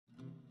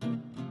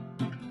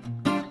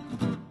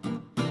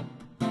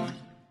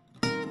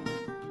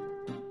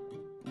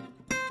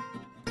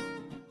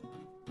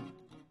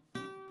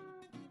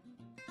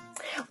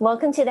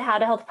Welcome to the How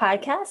to Health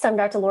podcast. I'm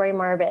Dr. Lori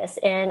Marbus,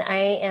 and I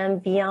am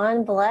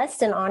beyond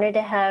blessed and honored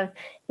to have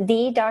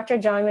the Dr.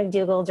 John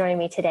McDougall join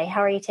me today.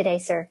 How are you today,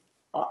 sir?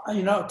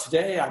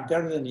 Today I'm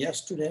better than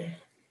yesterday.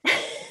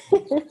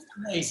 It's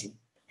amazing.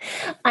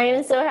 I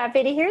am so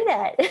happy to hear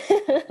that.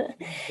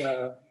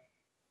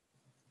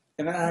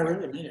 And I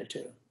really mean it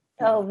too.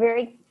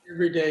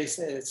 Every day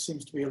it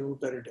seems to be a little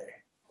better day.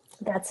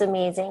 That's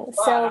amazing.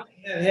 But so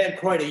I've had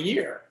quite a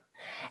year.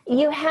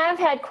 You have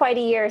had quite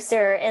a year,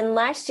 sir. And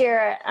last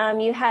year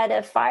you had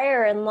a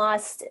fire and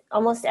lost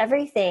almost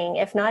everything,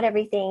 if not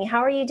everything. How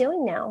are you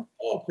doing now?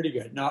 Oh, pretty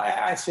good. No,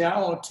 I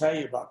won't tell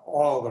you about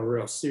all the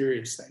real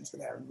serious things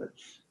that happened. But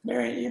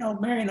Mary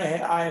and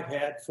I have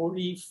had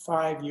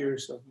 45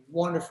 years of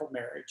wonderful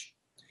marriage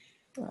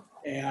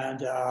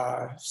and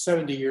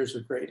 70 years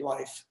of great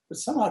life. But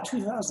somehow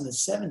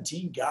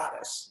 2017 got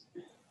us.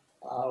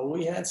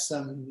 We had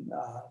some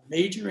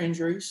major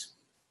injuries.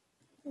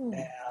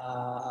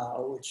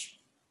 Which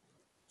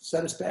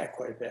set us back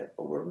quite a bit,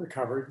 but we're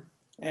recovering.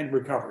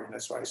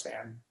 That's why I say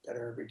I'm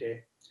better every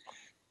day.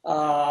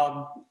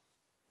 And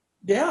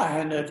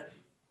at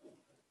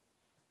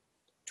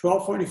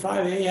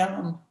 12:45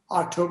 a.m.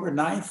 October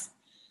 9th,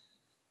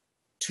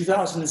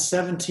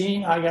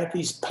 2017, I got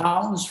these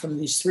pounds from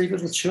these three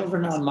little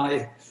children on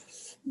my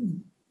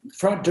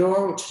front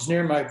door, which is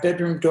near my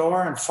bedroom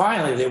door, and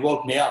finally they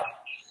woke me up.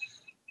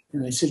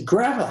 And they said,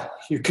 "Grandpa,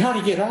 you got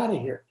to get out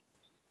of here.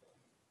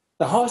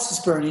 The house is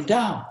burning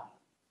down."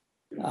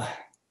 Of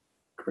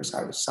course,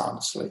 I was sound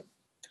asleep.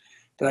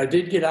 But I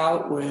did get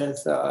out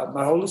with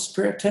my oldest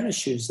pair of tennis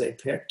shoes they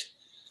picked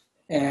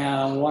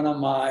and one of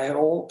my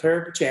old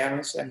pair of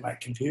pajamas and my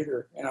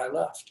computer, and I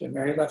left. And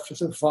Mary left with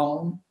her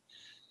phone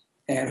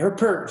and her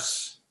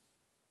purse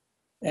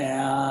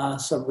and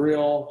some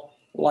real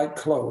light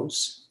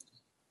clothes.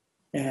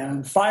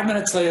 And 5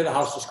 minutes later, the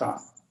house was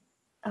gone.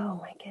 Oh,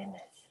 my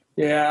goodness.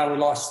 Yeah, we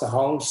lost the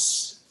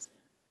house.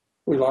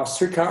 We lost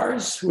 3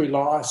 cars. We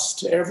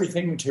lost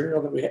everything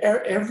material that we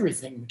had.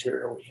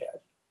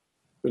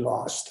 We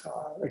lost,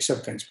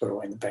 except things put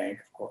away in the bank,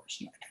 of course,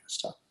 and that kind of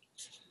stuff.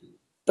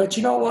 But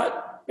you know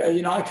what?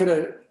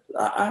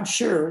 I'm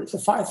sure the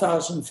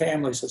 5,000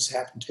 families this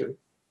happened to,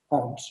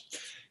 homes.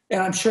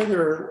 And I'm sure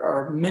there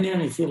are many,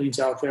 many feelings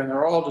out there, and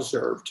they're all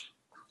deserved.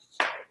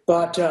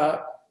 But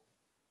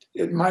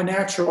my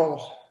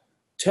natural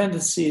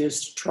tendency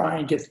is to try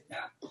and get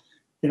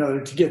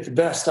the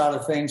best out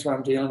of things when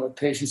I'm dealing with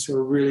patients who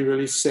are really,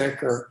 really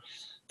sick or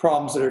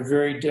problems that are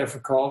very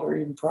difficult or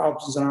even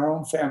problems in our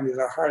own family that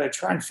are hard. I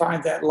try and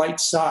find that light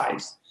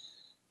side.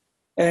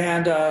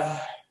 And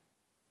a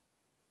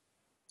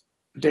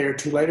day or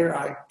two later,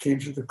 I came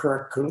to the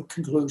correct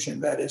conclusion.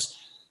 That is,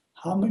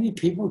 how many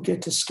people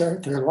get to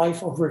start their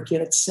life over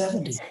again at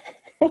 70?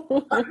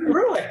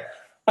 Really?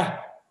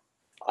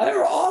 There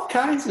were all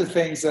kinds of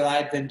things that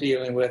I'd been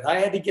dealing with. I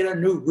had to get a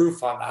new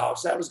roof on the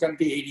house. That was going to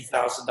be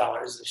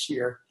 $80,000 this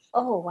year.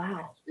 Oh,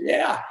 wow.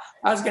 Yeah.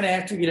 I was going to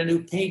have to get a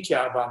new paint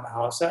job on the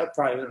house. That would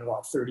probably been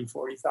about $30,000,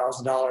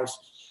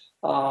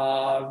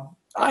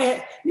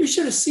 $40,000. You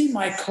should have seen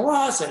my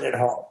closet at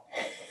home.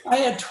 I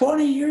had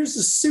 20 years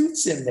of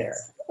suits in there.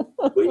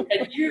 We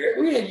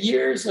had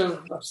years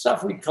of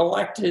stuff we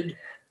collected,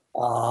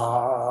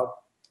 all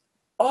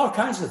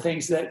kinds of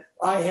things that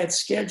I had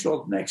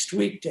scheduled next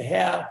week to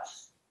have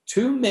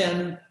 2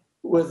 men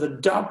with a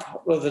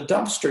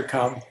dumpster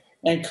come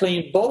and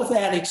clean both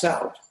attics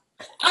out.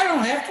 I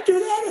don't have to do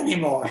that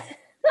anymore.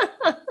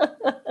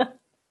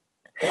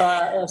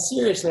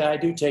 Seriously, I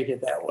do take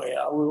it that way.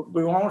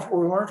 We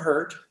weren't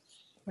hurt.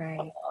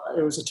 Right.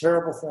 It was a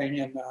terrible thing,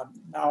 and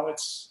now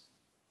it's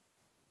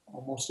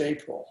almost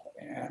April,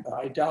 and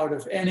I doubt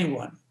if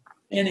anyone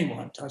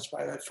touched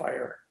by that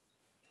fire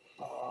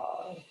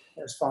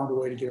has found a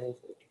way to get over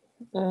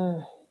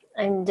it.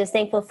 I'm just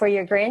thankful for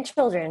your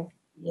grandchildren.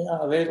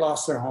 Yeah, they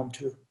lost their home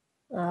too.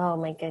 Oh,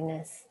 my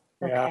goodness.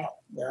 Okay.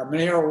 Yeah,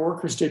 many of our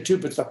workers did too.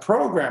 But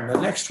the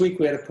next week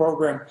we had a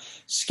program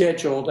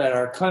scheduled at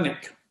our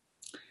clinic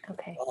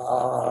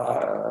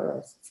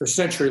for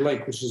Century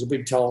Lake, which is a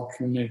big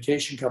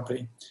telecommunication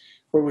company,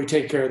 where we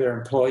take care of their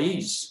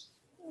employees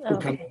who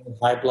come in with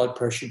high blood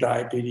pressure,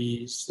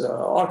 diabetes,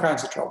 all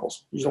kinds of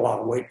troubles. There's a lot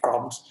of weight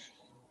problems.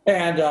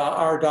 And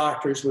our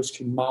doctors, which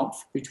can mount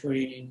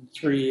between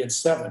 3 and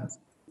 7,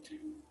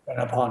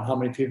 depending upon how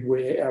many people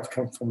we have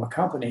come from a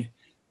company,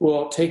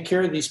 will take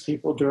care of these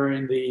people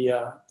during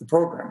the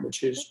program,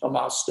 which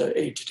amounts to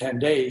 8 to 10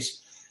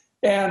 days.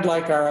 And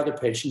like our other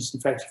patients, in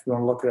fact, if you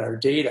want to look at our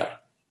data,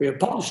 we have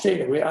published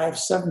data. I have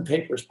 7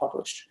 papers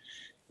published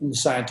in the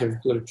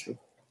scientific literature.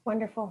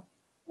 Wonderful.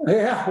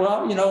 Yeah,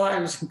 well, I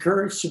was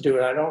encouraged to do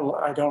it. I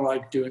don't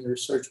like doing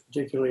research,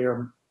 particularly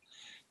or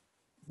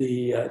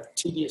the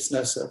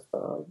tediousness of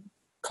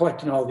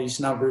collecting all these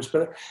numbers,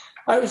 but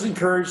I was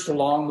encouraged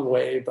along the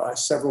way by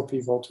several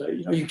people to,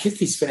 you get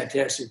these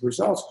fantastic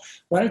results.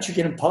 Why don't you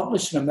get them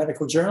published in a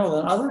medical journal,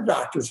 and other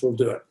doctors will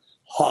do it?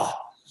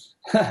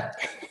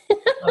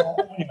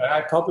 Anyway,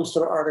 I published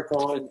an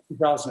article in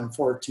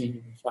 2014.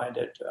 You can find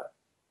it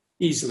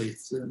easily.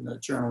 It's in the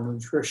Journal of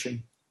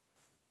Nutrition.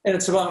 And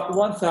it's about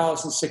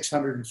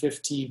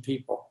 1,615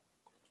 people.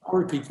 I'll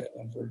repeat that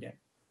number again,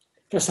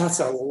 because that's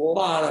a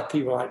lot of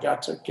people I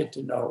got to get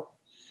to know.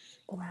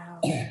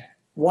 Wow.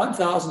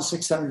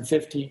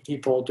 1,615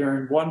 people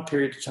during one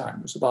period of time.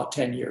 It was about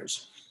 10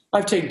 years.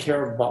 I've taken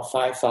care of about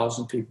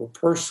 5,000 people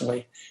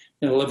personally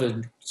in a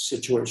living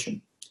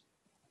situation.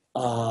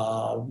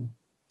 And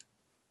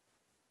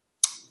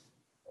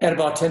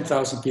about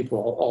 10,000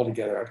 people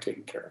altogether I've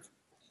taken care of.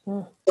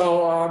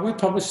 So we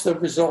published the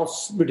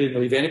results. We didn't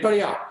leave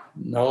anybody out.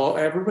 No,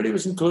 everybody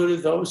was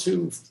included. Those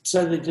who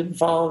said they didn't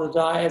follow the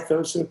diet,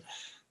 those who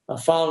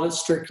followed it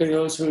strictly,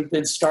 those who had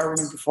been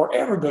starving before,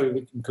 everybody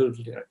was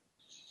included in it.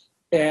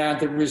 And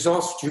the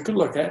results that you can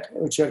look at,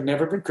 which have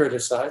never been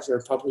criticized, they're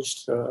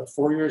published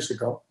 4 years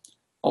ago,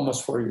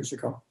 almost 4 years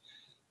ago,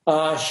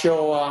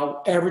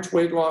 show average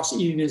weight loss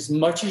eating as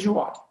much as you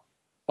want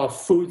of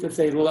food that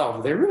they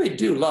love. They really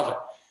do love it.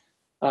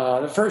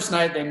 The first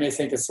night they may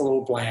think it's a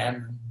little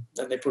bland,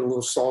 then they put a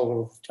little salt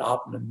over the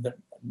top, and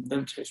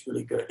then it tastes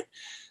really good.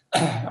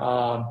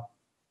 The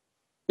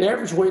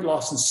average weight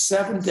loss in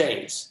 7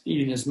 days,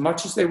 eating as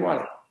much as they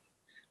wanted.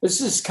 This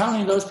is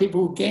counting those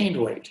people who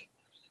gained weight.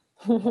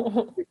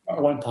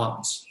 3.1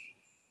 pounds.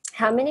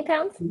 How many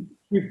pounds?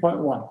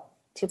 3.1.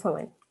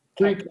 2.1.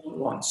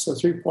 3.1. So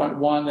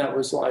 3.1, that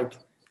was like,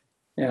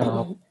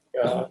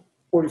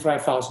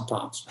 45,000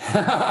 pounds.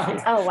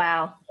 Oh,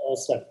 wow.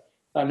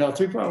 No,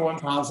 3.1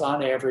 pounds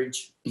on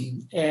average.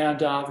 And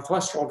the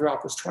cholesterol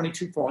drop was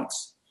 22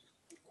 points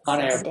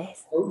on average.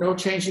 No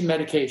change in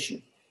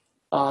medication.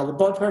 The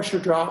blood pressure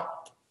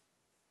drop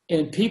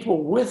in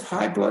people with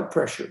high blood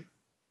pressure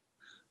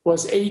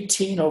was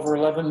 18 over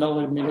 11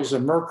 millimeters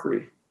of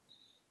mercury.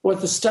 What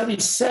the study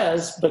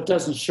says, but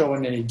doesn't show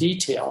in any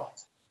detail,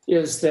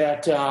 is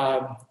that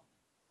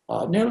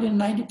nearly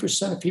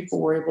 90% of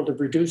people were able to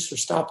reduce or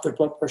stop their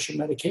blood pressure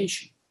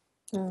medication.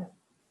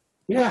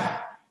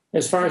 Yeah.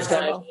 As far as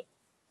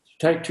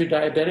type 2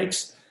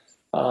 diabetics,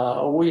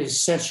 we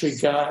essentially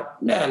got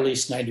at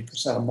least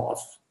 90% of them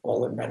off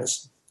all their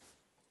medicine.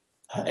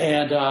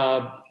 And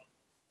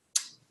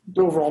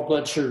the overall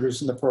blood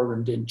sugars in the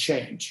program didn't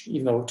change,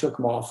 even though we took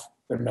them off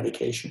their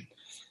medication.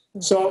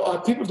 So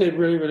people did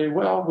really, really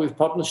well. We've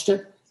published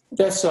it.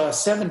 That's a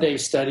 7-day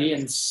study,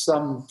 and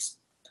some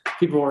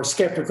people are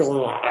skeptical.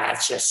 Oh,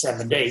 that's just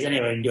 7 days.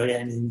 Anyway, you can do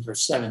anything for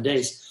 7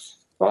 days.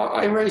 Well,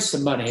 I raised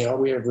some money.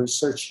 We have a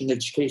Research and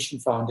Education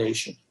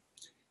Foundation,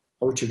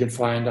 which you can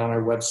find on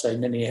our website.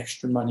 And any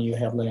extra money you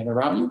have laying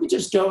around, you can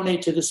just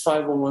donate to this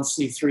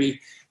 501c3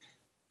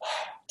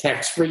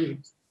 tax-free.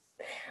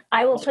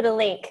 I will put a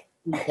link.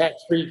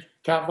 Tax-free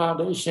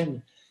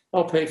foundation.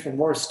 I'll pay for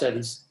more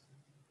studies.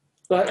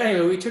 But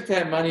anyway, we took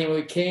that money and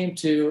we came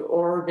to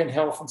Oregon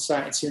Health and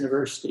Science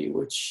University,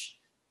 which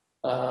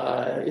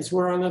is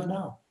where I live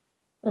now.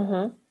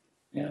 Mm-hmm.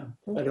 Yeah,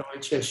 at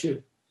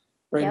OHSU,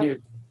 right near.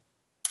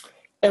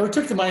 And we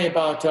took the money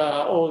about,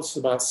 it's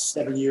about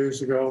 7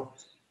 years ago,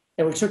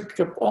 and we took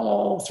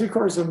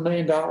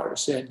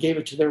 $750,000 and gave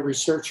it to their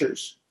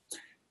researchers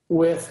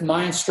with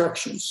my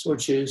instructions,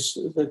 which is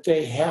that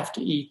they have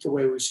to eat the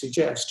way we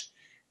suggest.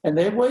 And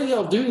the way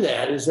they'll do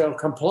that is they'll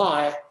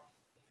comply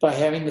by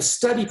having the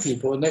study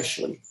people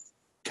initially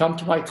come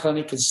to my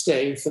clinic and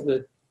stay for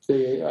the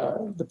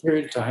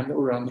period of time that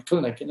we're on the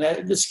clinic. And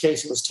in this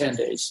case, it was 10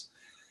 days.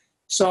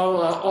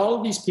 So all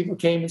of these people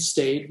came and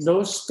stayed,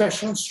 no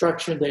special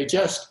instruction. They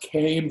just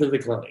came to the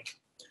clinic.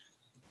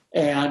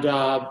 And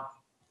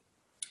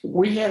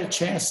we had a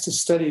chance to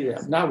study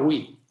them. Not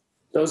we,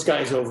 those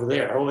guys over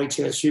there,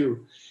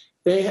 OHSU.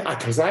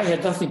 Because I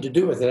had nothing to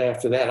do with it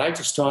after that. I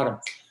just taught them.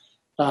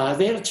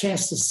 They had a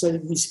chance to study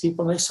these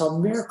people, and they saw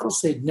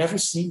miracles they'd never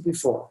seen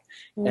before.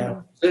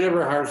 Now, it's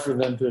never hard for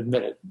them to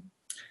admit it,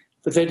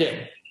 but they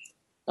did.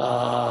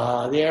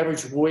 The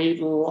average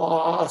weight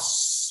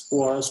loss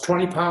was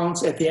 20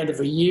 pounds at the end of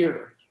a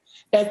year.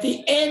 At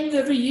the end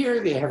of a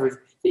year,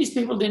 these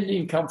people didn't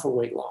even come for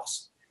weight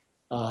loss.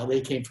 They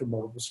came for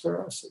multiple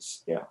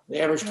sclerosis. Yeah, the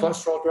average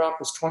cholesterol drop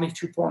was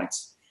 22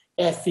 points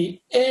at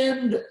the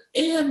end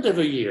of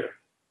a year.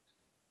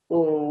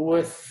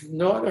 With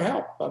no other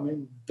help. I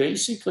mean,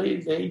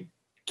 basically, they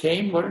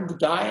came, learned the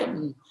diet,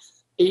 and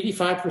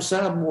 85%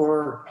 of them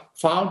were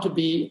found to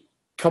be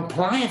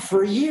compliant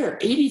for a year.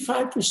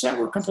 85%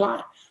 were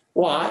compliant.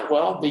 Why?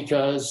 Well,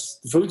 because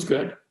the food's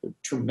good,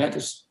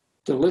 tremendous,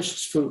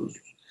 delicious food.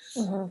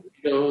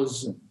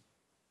 Potatoes and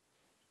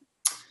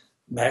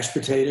mashed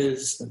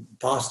potatoes and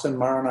pasta and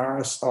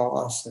marinara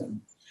sauce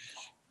and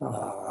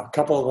a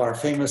couple of our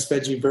famous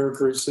veggie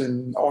burgers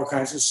and all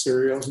kinds of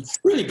cereals.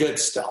 Really good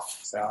stuff.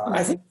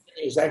 I think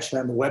it was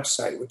actually on the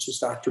website, which is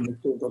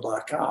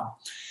drmcdougall.com.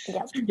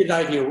 Yep. You get an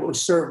idea of what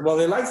was served. Well,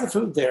 they like the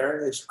food there.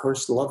 They, of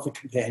course, love the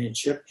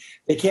companionship.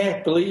 They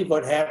can't believe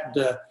what happened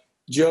to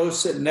Joe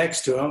sitting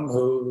next to him,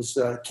 whose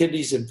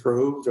kidneys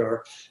improved,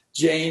 or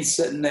Jane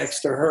sitting next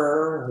to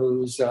her,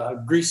 whose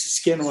greasy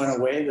skin went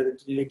away, that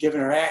had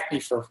given her acne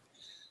for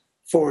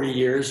 40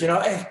 years. You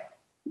know,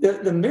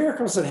 the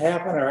miracles that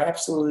happen are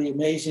absolutely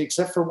amazing,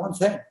 except for one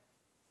thing.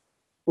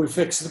 We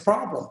fixed the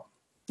problem.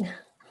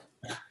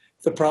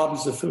 the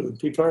problems of food.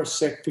 People are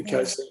sick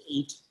because they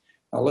eat.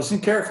 Now listen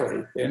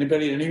carefully.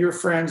 Anybody, any of your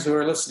friends who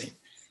are listening,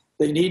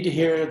 they need to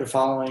hear the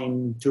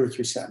following 2 or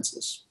 3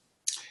 sentences.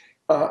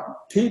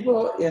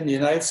 People in the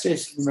United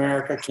States of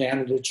America,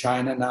 Canada,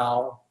 China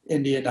now,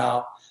 India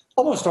now,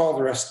 almost all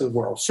the rest of the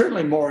world,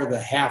 certainly more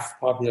than half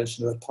the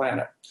population of the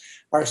planet,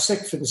 are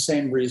sick for the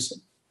same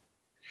reason.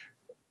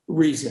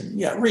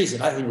 Reason.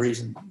 I think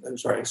reason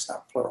is right. It's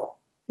not plural.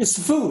 It's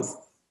the food.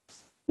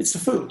 It's the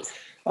food.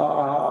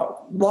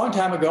 Long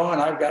time ago,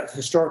 and I've got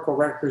historical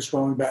records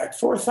going back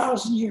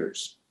 4,000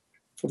 years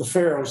for the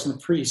pharaohs and the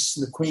priests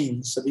and the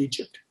queens of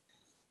Egypt,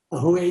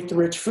 who ate the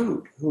rich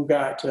food, who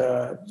got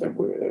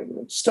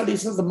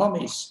studies of the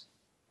mummies,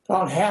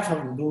 found half of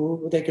them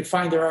who they could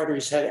find their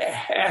arteries had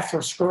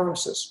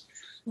atherosclerosis,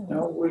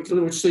 which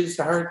leads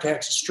to heart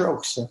attacks and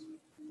strokes.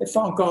 They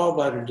found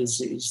gallbladder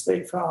disease.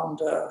 They found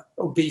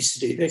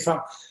obesity. They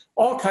found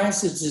all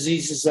kinds of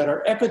diseases that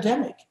are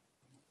epidemic.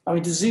 I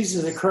mean,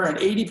 diseases occur in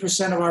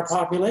 80% of our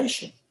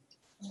population.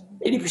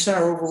 80%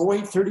 are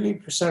overweight,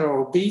 38% are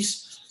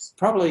obese.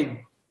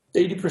 Probably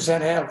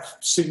 80% have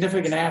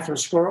significant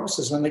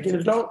atherosclerosis when they get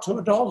to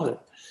adulthood.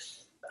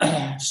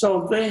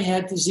 So they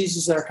had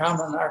diseases that are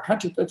common in our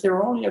country, but there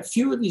were only a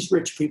few of these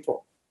rich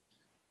people.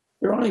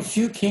 There were only a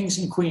few kings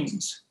and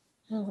queens.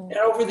 Mm-hmm. And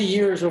over the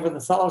years, over the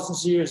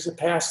thousands of years that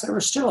passed, there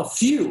were still a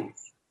few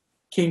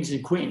kings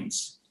and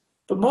queens.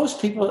 But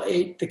most people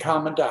ate the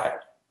common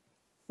diet,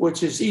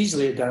 which is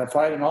easily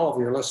identified, and all of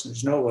your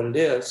listeners know what it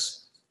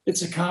is.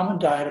 It's a common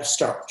diet of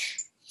starch.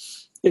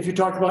 If you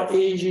talk about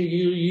Asia,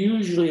 you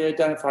usually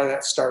identify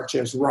that starch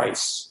as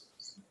rice.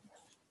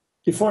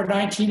 Before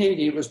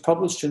 1980, it was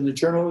published in the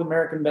Journal of the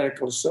American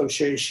Medical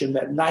Association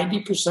that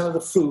 90% of the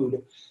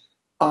food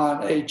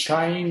on a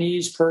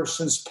Chinese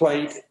person's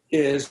plate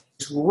is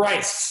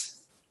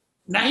rice.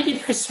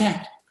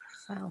 90%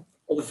 wow.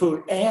 of the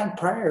food. And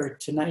prior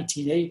to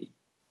 1980,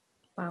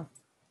 wow.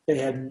 they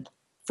had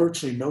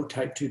virtually no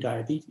type 2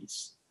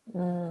 diabetes.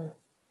 Mm.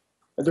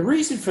 The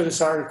reason for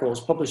this article was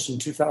published in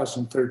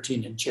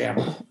 2013 in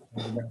JAMA,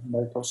 the American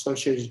Medical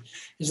Association,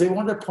 is they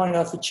wanted to point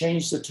out the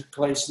change that took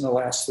place in the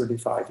last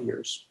 35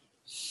 years.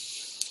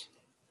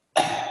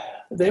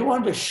 They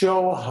wanted to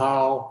show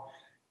how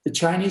the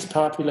Chinese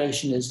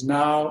population is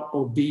now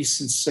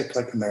obese and sick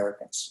like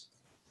Americans.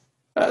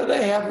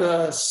 They have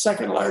the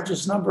second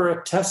largest number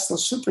of Tesla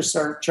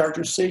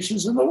supercharger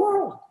stations in the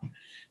world.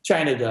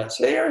 China does.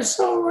 They are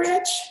so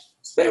rich.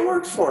 They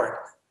worked for it.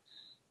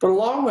 But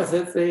along with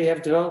it, they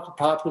have developed a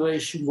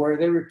population where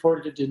they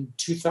reported in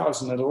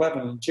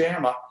 2011 in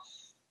JAMA,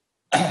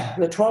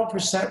 the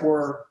 12%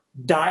 were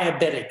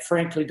diabetic,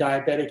 frankly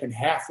diabetic, and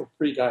half were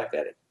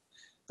pre-diabetic.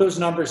 Those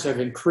numbers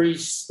have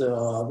increased.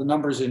 The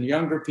numbers in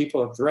younger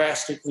people have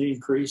drastically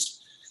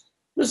increased.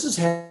 This has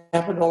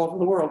happened all over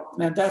the world,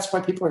 and that's why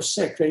people are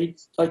sick. They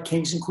eat like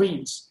kings and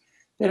queens.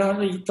 They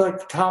don't eat like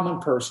the common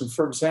person.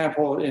 For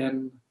example,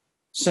 in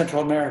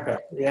Central America,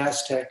 the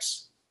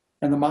Aztecs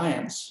and the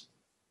Mayans.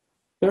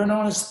 They're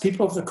known as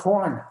people of the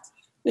corn.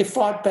 They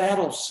fought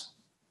battles.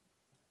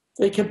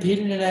 They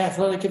competed in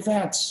athletic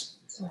events.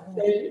 Mm-hmm.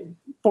 They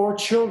bore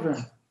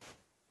children.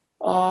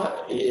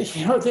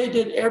 They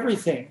did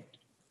everything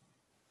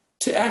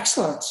to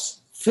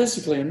excellence,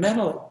 physically and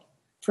mentally,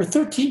 for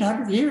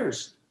 1,300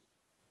 years,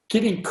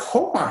 getting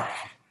corn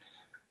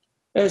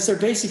as their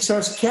basic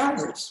source of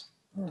calories.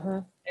 Mm-hmm.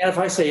 And if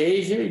I say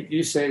Asia,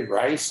 you say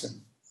rice,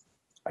 and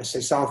I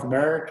say South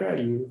America,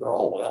 you go,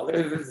 oh, well,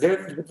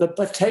 they're the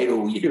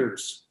potato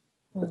eaters,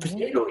 the mm-hmm.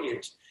 potato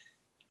eaters.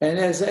 And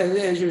as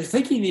you're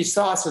thinking these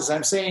thoughts, as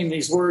I'm saying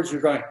these words, you're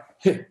going,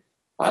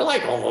 I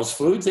like all those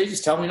foods. They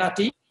just tell me not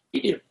to eat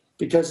it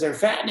because they're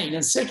fattening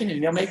and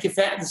sickening. They'll make you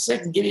fat and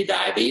sick and give you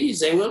diabetes.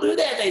 They will do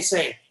that, they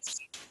say.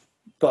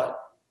 But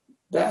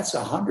that's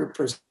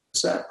 100%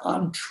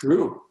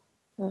 untrue.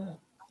 Mm-hmm.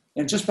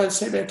 And just by the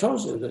same I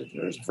told you, that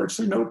there's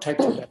virtually no type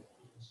of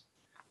diabetes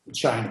in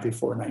China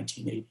before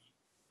 1980.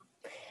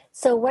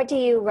 So what do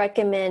you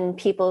recommend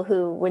people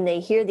who, when they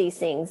hear these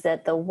things,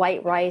 that the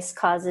white rice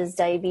causes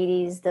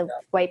diabetes, the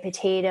white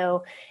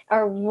potato,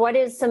 or what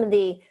is some of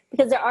the,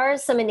 because there are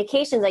some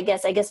indications, I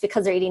guess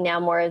because they're eating now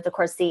more of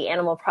course, the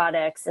animal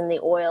products and the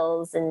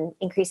oils and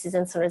increases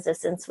insulin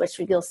resistance, which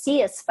you'll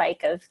see a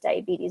spike of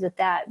diabetes with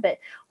that. But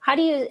how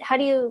do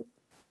you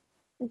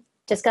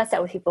discuss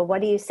that with people? What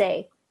do you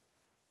say?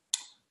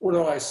 What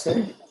do I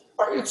say?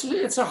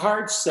 It's a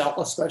hard sell,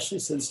 especially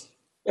since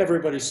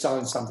everybody's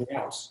selling something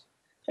else.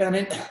 I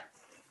mean,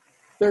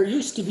 there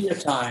used to be a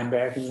time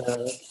back in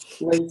the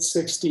late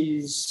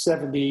 60s,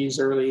 70s,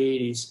 early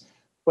 80s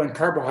when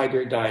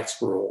carbohydrate diets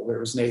ruled. There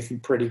was Nathan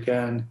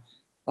Pritikin.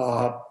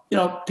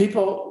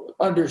 People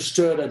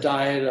understood a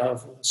diet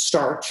of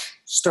starch,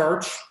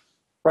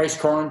 rice,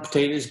 corn,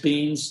 potatoes,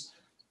 beans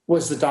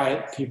was the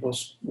diet people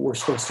were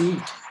supposed to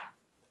eat.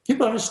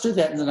 People understood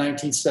that in the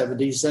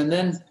 1970s, and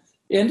then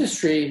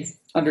industry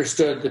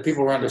understood that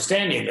people were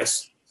understanding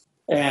this.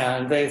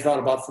 And they thought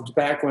about the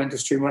tobacco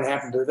industry and what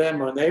happened to them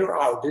when they were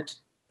outed.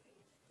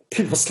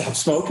 People stopped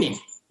smoking.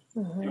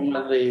 Mm-hmm. And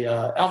when the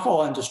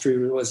alcohol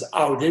industry was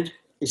outed,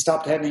 they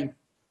stopped having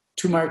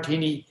 2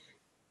 martini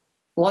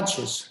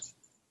lunches.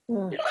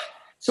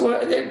 So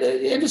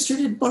the industry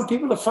didn't want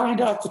people to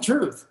find out the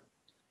truth.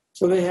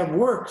 So they have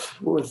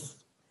worked with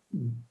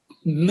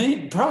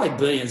probably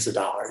billions of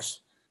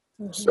dollars,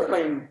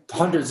 certainly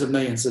hundreds of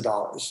millions of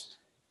dollars,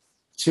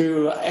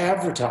 to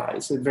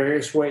advertise in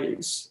various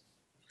ways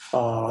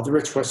the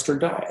rich Western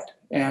diet,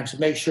 and to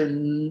make sure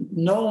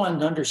no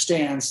one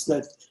understands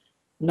that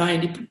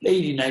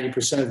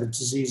 90% of the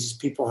diseases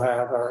people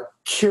have are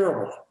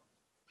curable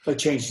by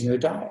changing their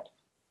diet.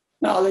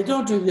 Now, they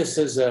don't do this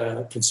as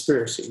a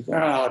conspiracy. They're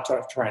not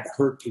out trying to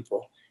hurt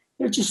people.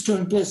 They're just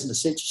doing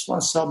business. They just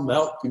want to sell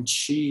milk and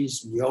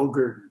cheese and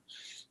yogurt and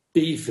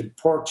beef and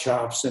pork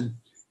chops. And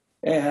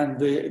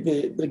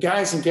the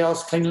guys and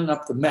gals cleaning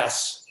up the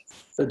mess,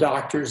 the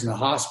doctors and the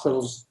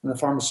hospitals and the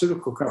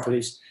pharmaceutical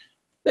companies,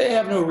 they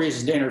have no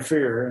reason to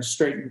interfere and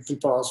straighten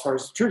people as far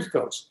as the truth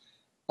goes.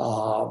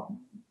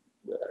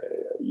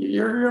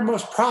 Your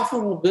most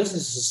profitable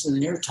businesses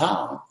in your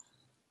town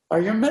are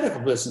your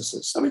medical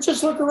businesses. I mean,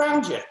 just look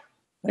around you.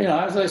 You know,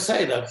 as I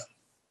say, the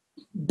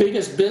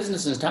biggest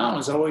business in town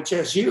is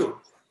OHSU.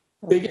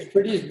 Biggest,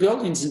 prettiest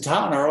buildings in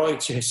town are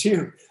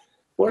OHSU.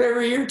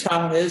 Whatever your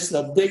town is,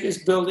 the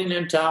biggest building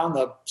in town,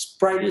 the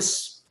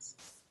brightest,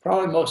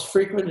 probably most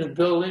frequented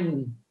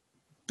building,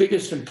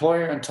 biggest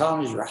employer in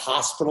town is your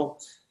hospital,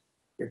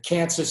 your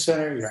cancer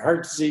center, your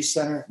heart disease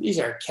center. These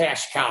are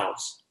cash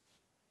cows.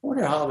 I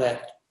wonder how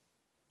that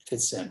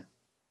fits in.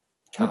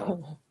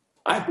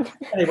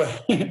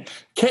 Anyway,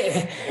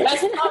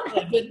 that's not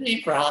a good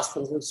name for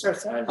hospitals. It's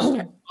just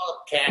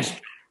cash cows.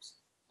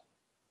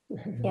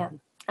 Yeah,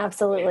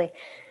 absolutely.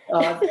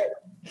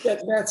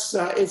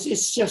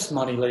 It's just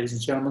money, ladies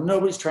and gentlemen.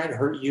 Nobody's trying to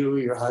hurt you, or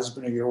your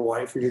husband, or your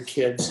wife, or your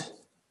kids.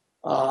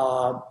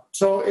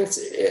 So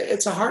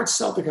it's a hard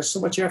sell because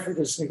so much effort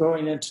is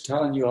going into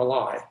telling you a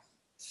lie,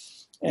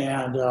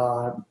 and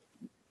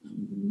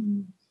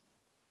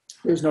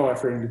there's no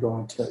effort into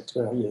going to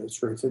tell you the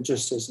truth. It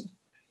just isn't.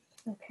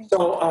 Okay.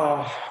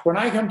 So when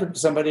I come to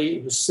somebody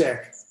who's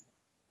sick,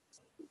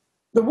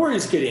 the word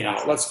is getting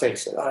out. Let's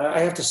face it. I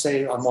have to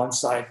say on one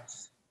side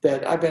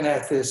that I've been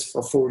at this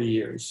for 40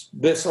 years.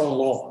 This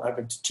alone, I've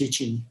been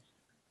teaching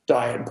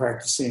diet and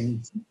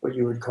practicing what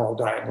you would call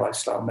diet and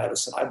lifestyle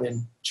medicine. I've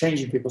been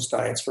changing people's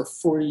diets for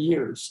 40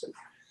 years.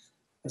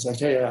 As I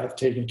tell you, I've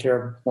taken care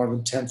of more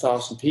than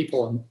 10,000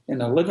 people, and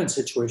in a living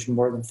situation,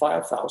 more than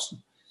 5,000.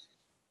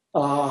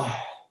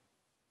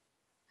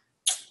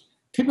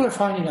 People are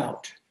finding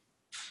out.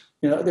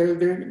 You know,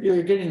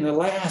 they're getting the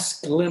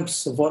last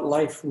glimpse of what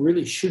life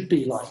really should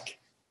be like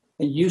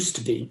and used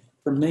to be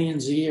for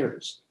millions of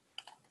years.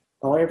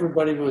 How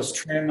everybody was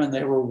trim and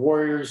they were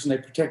warriors and they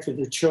protected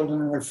their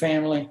children and their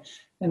family,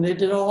 and they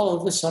did all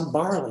of this on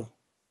barley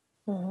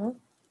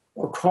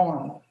or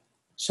corn,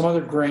 some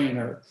other grain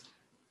or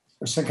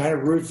some kind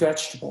of root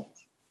vegetable.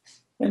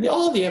 And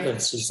all the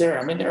evidence is there.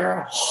 I mean, there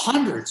are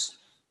hundreds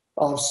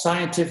of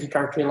scientific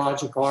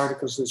archaeological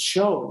articles that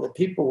show that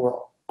people were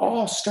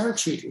all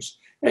starch eaters.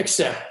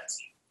 Except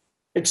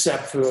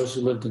for those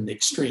who lived in the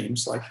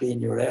extremes, like the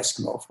Inuit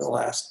Eskimo for the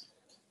last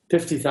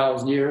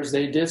 50,000 years,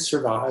 they did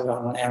survive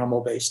on an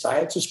animal-based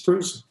diet. It just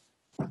proves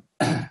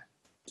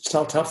just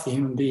how tough the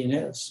human being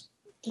is.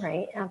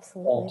 Right,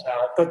 absolutely.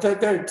 But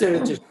there are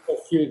just a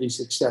few of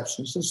these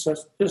exceptions.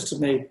 Just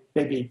to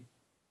maybe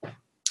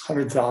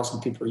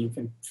 100,000 people you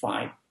can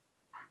find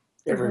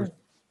ever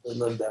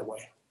live that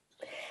way.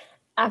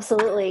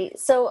 Absolutely.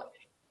 So,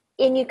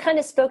 and you kind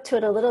of spoke to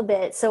it a little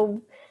bit.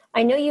 So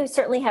I know you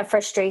certainly have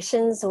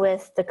frustrations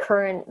with the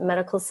current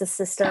medical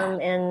system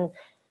and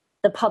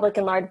the public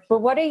at large, but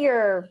what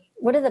are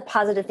the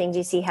positive things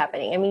you see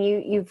happening? I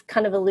mean, you've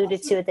kind of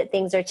alluded to it, that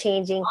things are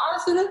changing.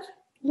 Positive?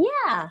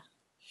 Yeah.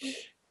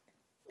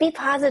 Be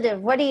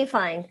positive. What do you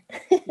find?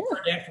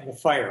 After the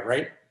fire,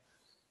 right?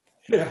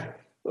 Yeah.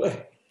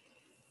 At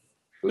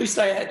least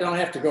I don't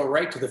have to go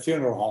right to the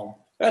funeral home.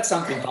 That's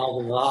something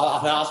positive. The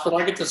hospital,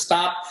 I get to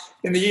stop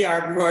in the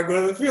ER before I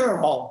go to the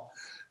funeral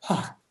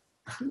home.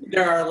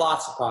 There are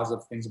lots of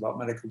positive things about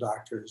medical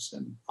doctors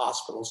and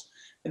hospitals,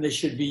 and they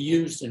should be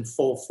used in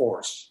full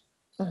force.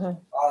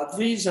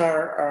 These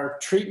are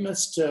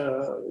treatments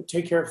to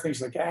take care of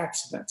things like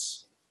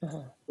accidents.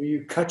 Where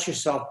you cut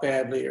yourself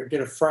badly or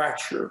get a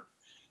fracture.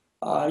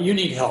 You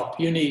need help.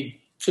 You need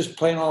just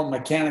plain old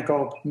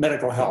mechanical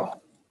medical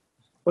help.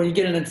 When you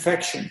get an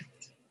infection,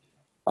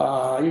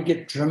 you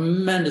get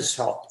tremendous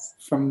help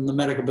from the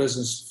medical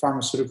business,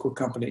 pharmaceutical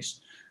companies,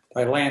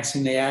 by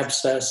lancing the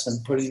abscess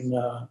and putting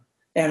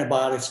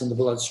antibiotics in the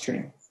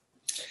bloodstream.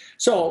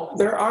 So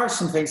there are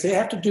some things they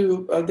have to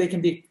do. They can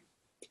be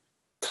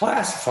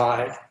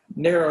classified,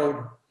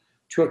 narrowed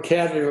to a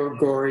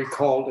category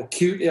called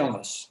acute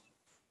illness.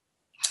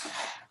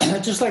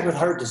 Just like with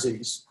heart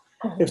disease.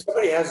 If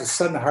somebody has a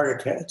sudden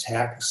heart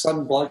attack, a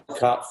sudden blood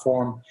clot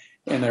form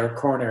in their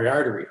coronary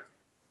artery,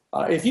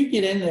 if you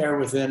get in there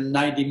within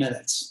 90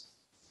 minutes,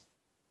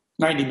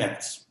 all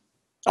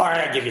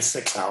right, I'll give you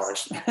 6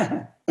 hours.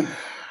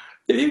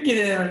 If you get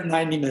in there in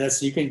 90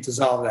 minutes, you can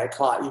dissolve that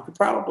clot. You could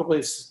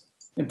probably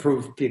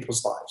improve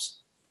people's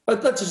lives.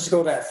 But let's just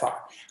go that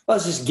far.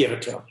 Let's just give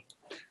it to them.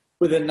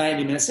 Within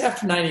 90 minutes.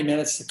 After 90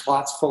 minutes, the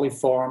clot's fully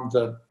formed,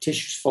 the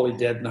tissue's fully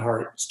dead in the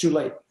heart. It's too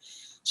late.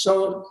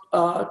 So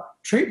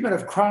treatment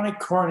of chronic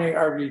coronary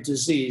artery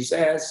disease,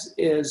 as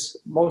is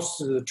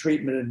most of the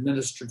treatment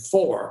administered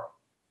for,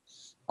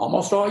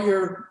 almost all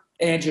your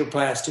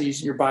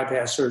angioplasties, your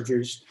bypass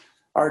surgeries,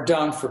 are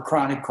done for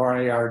chronic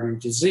coronary artery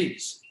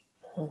disease,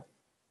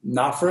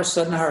 not for a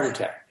sudden heart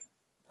attack.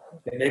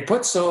 And they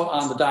put so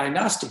on the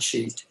diagnostic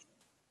sheet,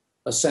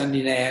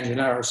 ascending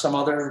angina or some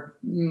other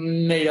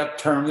made-up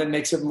term that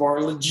makes it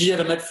more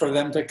legitimate for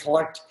them to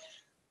collect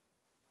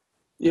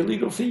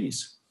illegal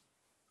fees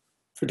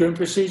for doing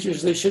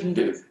procedures they shouldn't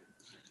do.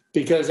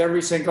 Because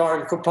every single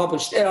article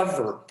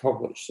ever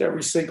published,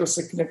 every single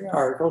significant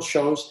article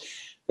shows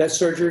that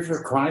surgery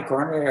for chronic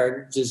coronary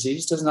artery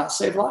disease does not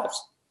save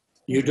lives.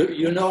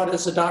 You know it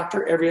as a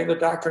doctor. Every other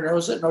doctor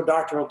knows it. No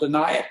doctor will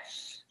deny it.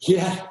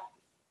 Yet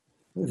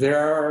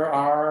there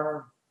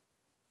are.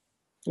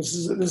 This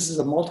is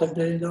a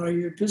multi-billion-dollar a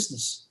year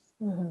business.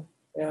 Mm-hmm.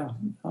 Yeah.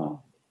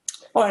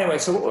 Anyway,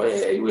 so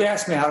you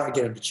asked me how do I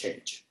get them to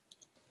change.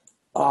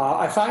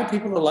 I find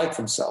people that like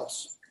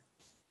themselves.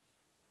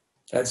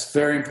 That's a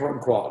very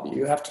important quality.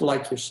 You have to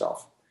like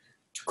yourself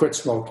to quit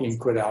smoking,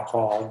 quit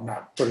alcohol,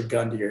 not put a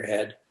gun to your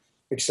head,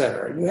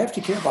 etc. You have to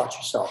care about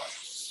yourself.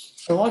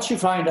 And once you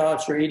find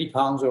out you're 80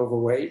 pounds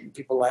overweight and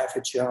people laugh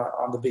at you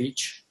on the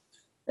beach,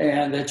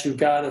 and that you've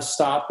got to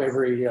stop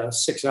every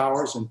 6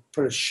 hours and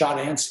put a shot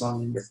of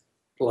insulin in your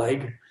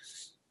leg,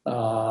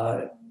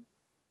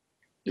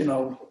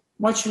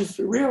 once you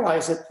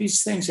realize that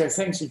these things are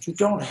things that you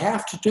don't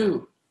have to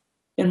do.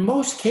 In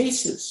most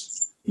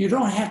cases, you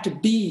don't have to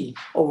be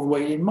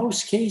overweight. In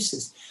most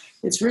cases,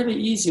 it's really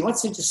easy.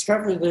 Once they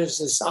discover there's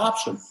this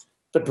option,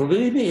 but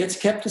believe me, it's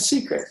kept a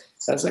secret,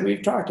 as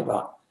we've talked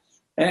about,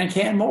 and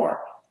can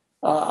more.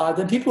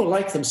 Then people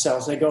like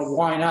themselves. They go,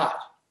 why not?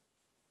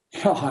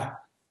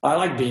 I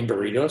like bean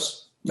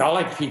burritos. I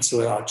like pizza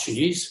without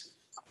cheese.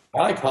 I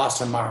like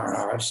pasta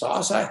marinara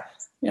sauce. I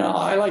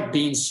like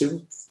bean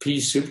soup, pea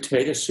soup,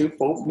 tomato soup,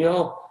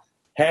 oatmeal,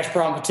 hash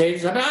brown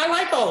potatoes. I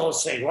like all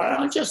those things. Why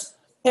don't I just,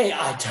 hey,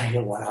 I tell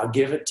you what, I'll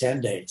give it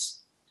 10 days.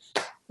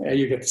 Yeah,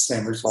 you get the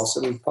same results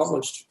that we've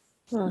published.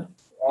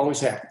 Always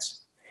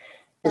happens.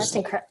 That's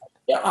incredible.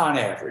 Yeah, on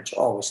average,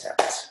 always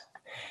happens.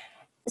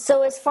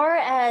 So as far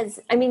as,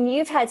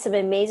 you've had some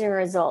amazing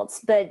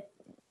results, but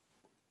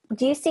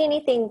do you see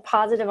anything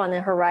positive on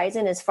the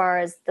horizon as far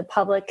as the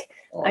public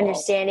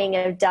understanding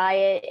of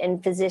diet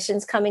and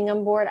physicians coming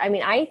on board?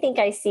 I think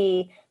I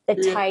see the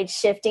tide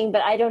shifting,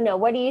 but I don't know.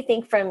 What do you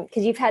think because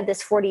you've had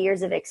this 40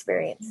 years of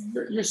experience?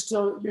 You're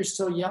still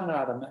young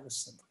out of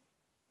medicine.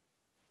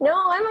 No,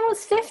 I'm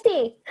almost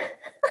 50.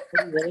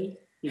 Really?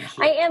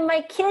 I am.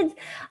 My kids,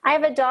 I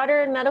have a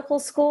daughter in medical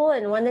school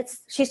and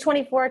she's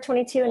 24,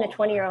 22 and a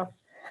 20-year-old.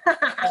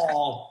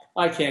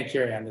 I can't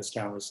carry on this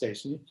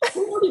conversation.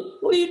 What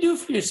do you do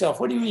for yourself?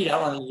 What do you eat? I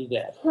want to do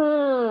that.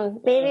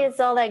 Maybe it's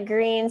all that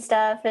green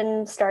stuff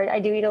and starch. I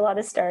do eat a lot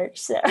of starch.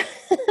 So.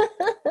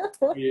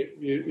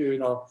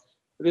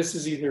 This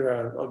is either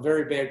a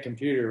very bad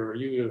computer or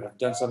you have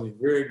done something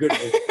very good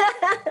with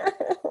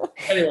it.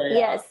 Anyway.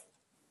 Yes.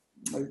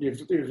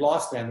 You've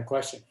lost me on the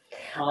question.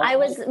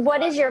 What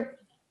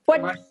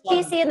do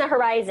you see in the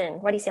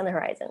horizon? What do you see on the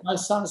horizon? My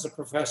son is a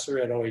professor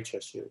at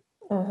OHSU.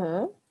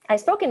 Mm-hmm. I've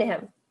spoken to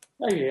him.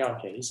 Oh, yeah,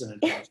 okay. He's an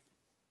adult.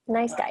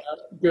 Nice guy.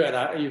 Good.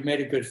 You've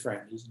made a good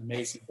friend. He's an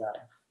amazing guy.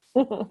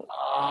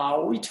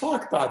 We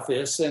talk about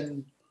this,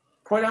 and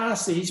quite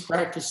honestly, he's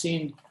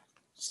practicing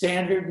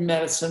standard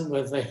medicine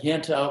with a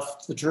hint of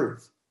the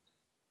truth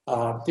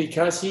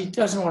because he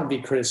doesn't want to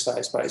be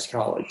criticized by his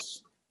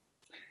colleagues.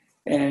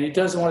 And he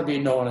doesn't want to be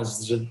known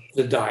as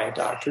the diet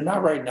doctor,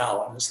 not right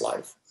now in his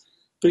life.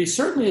 But he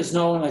certainly is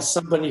known as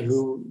somebody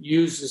who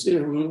uses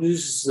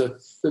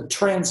the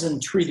trends in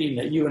treating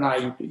that you and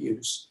I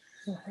use.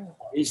 Mm-hmm.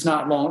 He's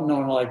not known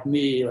like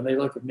me. When they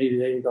look at me,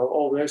 they go,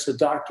 oh, there's a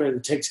doctor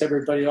that takes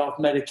everybody off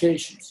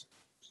medications.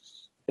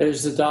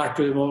 There's the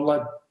doctor that won't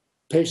let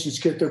patients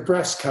get their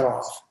breasts cut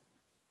off.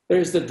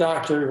 There's the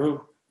doctor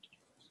who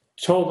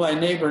told my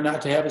neighbor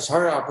not to have his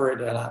heart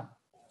operated on.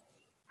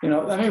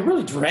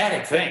 Really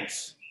dramatic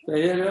things.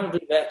 They don't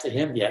do that to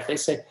him yet. They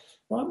say,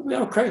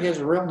 well, Craig has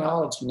a real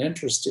knowledge and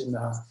interest in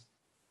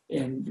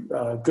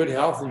good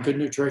health and good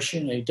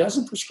nutrition. And he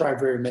doesn't prescribe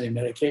very many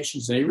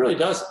medications, and he really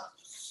doesn't.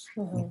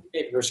 Mm-hmm.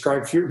 He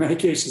prescribes fewer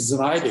medications than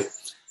I do.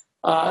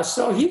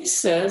 So he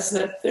says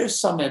that there's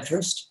some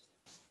interest,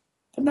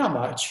 but not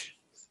much.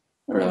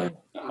 Really,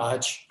 not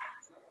much.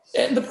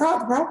 And the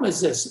problem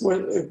is this: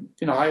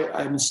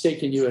 I'm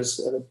mistaking you as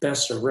at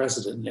best a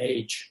resident in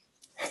age.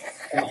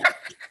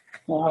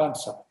 I'm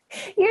sorry.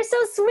 You're so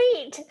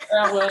sweet.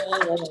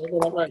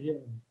 Well, right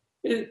here.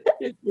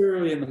 It's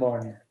early in the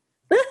morning.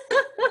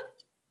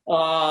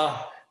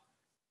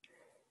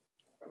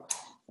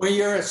 When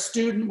you're a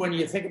student, when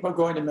you think about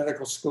going to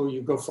medical school,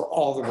 you go for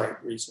all the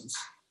right reasons.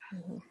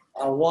 Mm-hmm.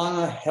 I want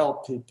to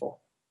help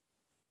people.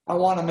 I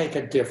want to make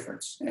a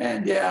difference.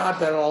 And I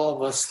bet all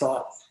of us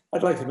thought,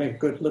 I'd like to make a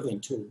good living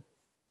too.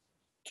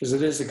 because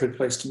it is a good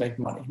place to make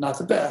money. Not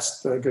the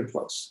best, but a good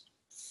place.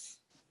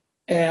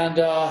 And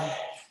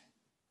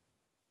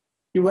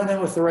you went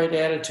in with the right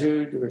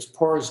attitude. You were as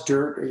poor as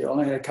dirt, or you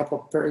only had a couple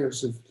of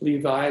pairs of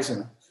Levi's.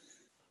 And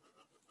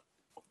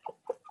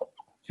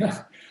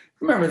yeah,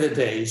 remember the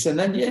days. And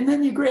then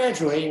you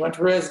graduate. You went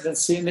to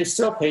residency, and they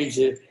still paid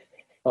you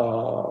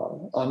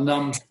a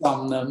numb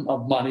sum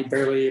of money,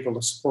 barely able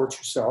to support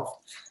yourself.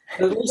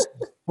 But at least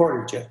they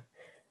supported you.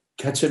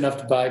 Got you enough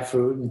to buy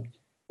food. And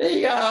then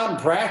you got out and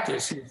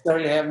practice. You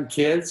started having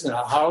kids and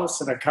a house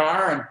and a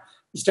car, and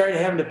you started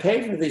having to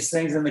pay for these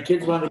things, and the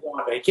kids wanted to go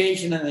on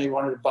vacation, and they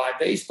wanted to buy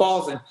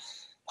baseballs, and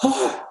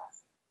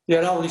you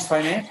had all these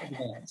financial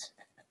demands.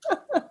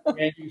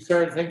 And you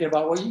started thinking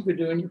about what you could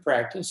do in your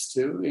practice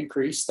to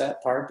increase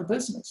that part of the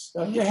business.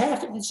 So you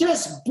have to, it's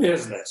just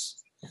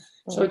business.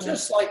 So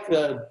just like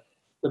the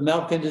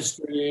milk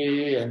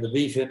industry and the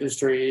beef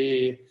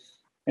industry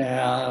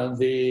and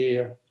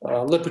the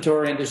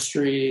Lipitor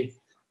industry,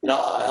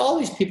 all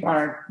these people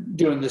aren't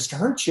doing this to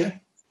hurt you.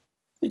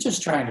 They're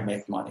just trying to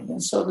make money.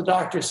 And so the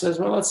doctor says,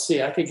 well, let's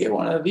see, I could get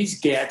one of these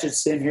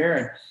gadgets in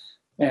here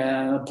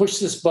and push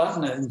this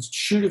button and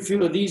shoot a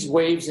few of these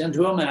waves into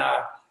them, and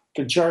I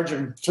can charge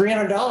them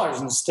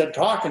 $300 instead of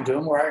talking to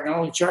them, where I can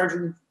only charge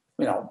them,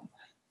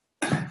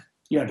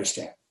 you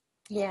understand.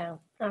 Yeah,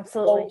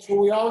 absolutely. So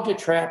we all get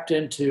trapped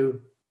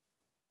into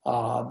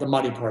the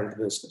money part of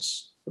the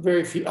business.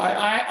 Very few.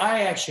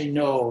 I actually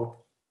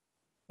know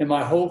in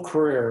my whole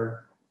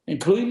career,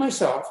 including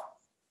myself,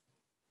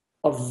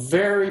 of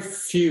very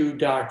few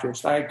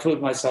doctors. I include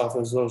myself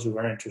as those who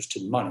are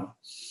interested in money.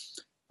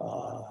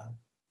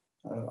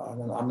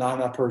 I'm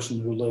not a person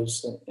who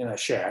lives in a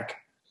shack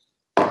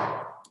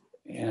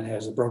and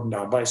has a broken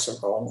down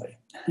bicycle only.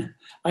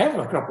 I have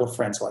a couple of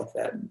friends like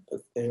that,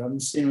 but they haven't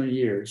seen them in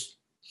years.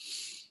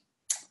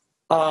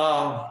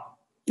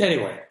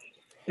 Anyway,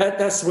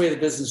 that's the way the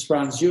business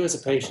runs. You as a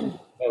patient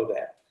know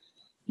that.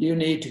 You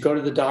need to go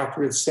to the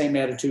doctor with the same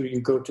attitude you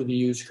go to the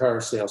used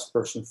car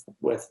salesperson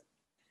with.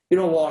 You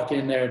don't walk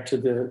in there to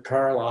the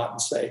car lot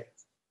and say,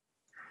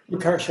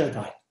 what car should I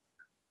buy?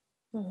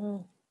 Mm-hmm.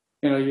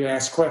 You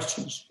ask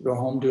questions. You go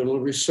home, do a little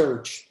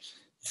research.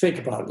 Think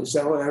about it. Is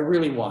that what I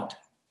really want?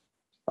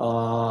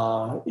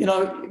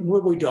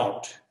 We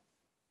don't.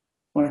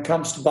 When it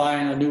comes to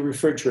buying a new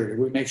refrigerator,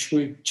 we make sure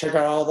we check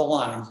out all the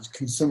lines,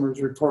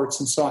 consumers reports,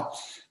 and so on.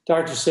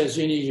 Doctor says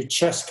you need your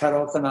chest cut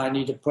open. I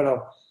need to put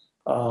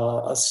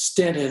a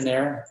stent in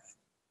there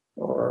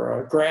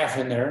or a graft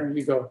in there. And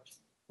you go,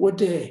 what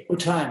day?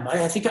 What time?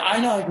 I think I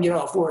know I can get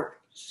off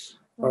work.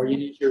 Or you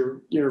need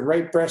your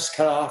right breast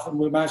cut off, and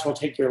we might as well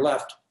take your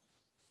left.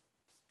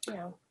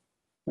 Yeah.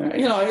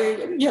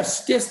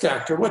 Yes,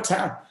 doctor. What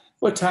time?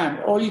 What time?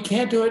 Oh, you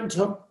can't do it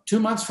until 2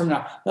 months from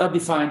now. That'll be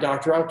fine,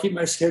 doctor. I'll keep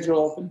my schedule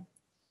open.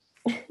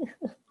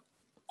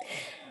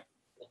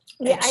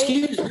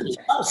 Excuse me.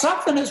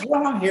 Something is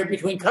wrong here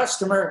between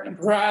customer and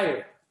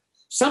provider.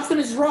 Something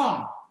is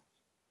wrong.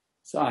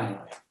 So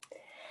anyway,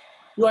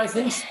 do I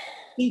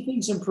see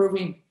things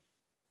improving?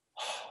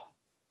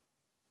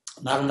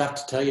 Not enough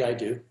to tell you I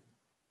do.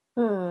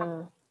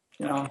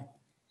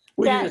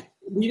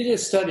 We did a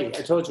study. I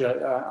told you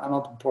I'm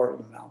up in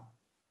Portland now.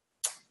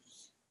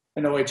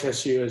 And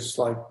OHSU is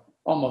like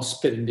almost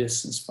spitting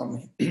distance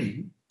from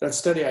me. That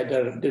study I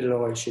did at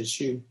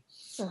OHSU.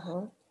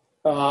 It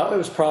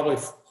was probably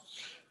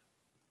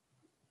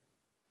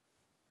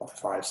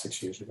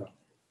 5-6 years ago.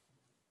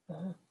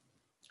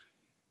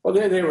 Well,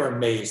 they were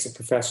amazed, the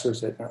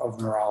professors of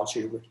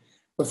neurology.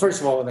 But first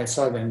of all, when they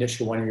saw the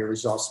initial 1-year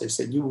results, they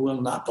said, you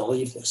will not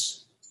believe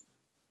this.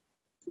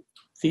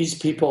 These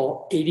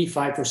people,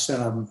 85%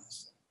 of them,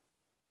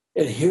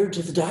 adhered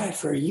to the diet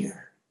for a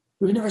year.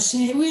 We've never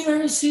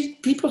seen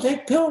people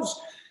take pills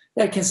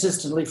that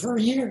consistently for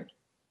a year.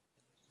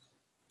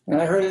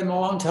 And I heard them a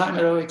long time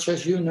at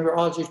OHSU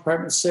neurology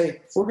department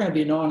say, we're going to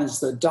be known as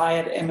the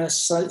diet MS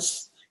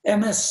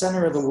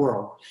center of the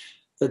world.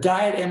 The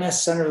diet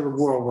MS center of the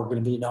world we're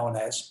going to be known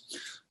as.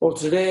 Well,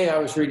 today I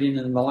was reading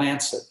in the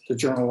Lancet, the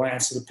journal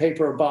Lancet, a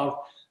paper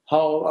about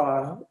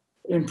how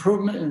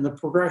improvement in the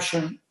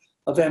progression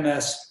of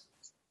MS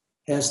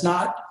has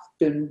not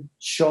been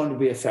shown to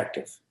be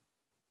effective.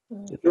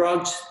 The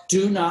drugs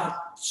do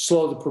not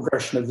slow the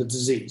progression of the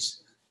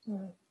disease.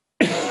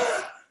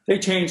 They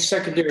change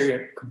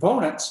secondary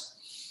components,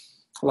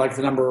 like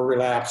the number of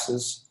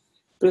relapses.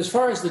 But as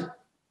far as the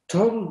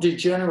total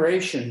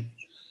degeneration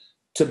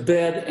to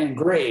bed and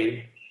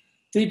grave,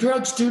 the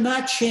drugs do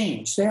not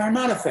change. They are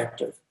not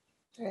effective.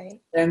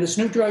 Right. And this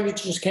new drug that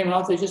just came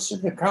out, they just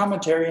did a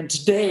commentary in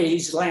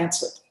today's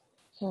Lancet.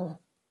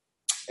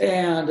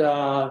 And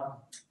I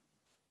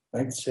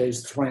think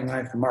today's the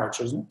 29th of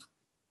March, isn't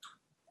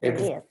it?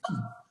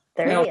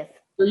 30th.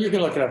 So you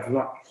can look it up if you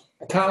want.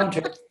 A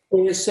commentary.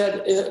 They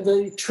said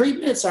the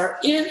treatments are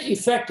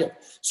ineffective.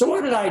 So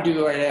what did I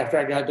do right after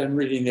I got done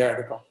reading the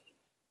article?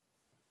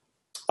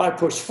 I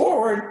pushed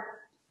forward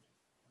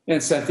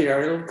and sent the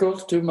article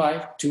to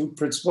my two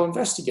principal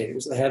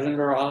investigators, the head of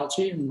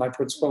neurology and my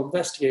principal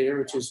investigator,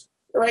 which is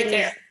right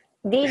there.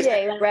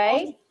 DJ,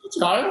 right?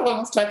 I don't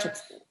want to touch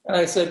it. And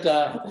I said,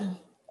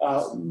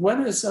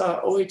 when is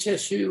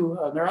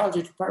OHSU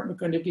neurology department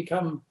going to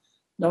become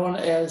known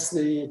as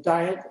the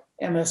Diet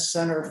MS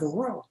Center of the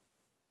world?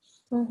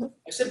 Mm-hmm.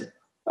 I said,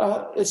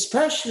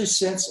 especially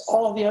since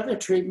all the other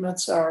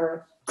treatments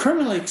are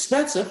criminally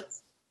expensive,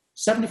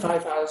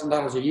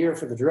 $75,000 a year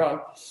for the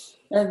drug,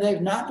 and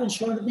they've not been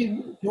shown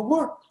to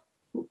work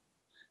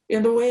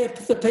in the way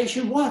the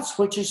patient wants,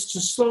 which is to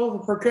slow the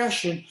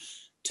progression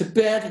to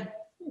bed,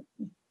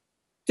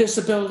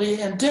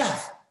 disability, and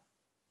death.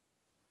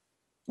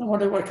 I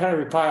wonder what kind of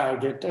reply I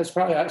get. It's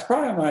probably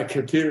on my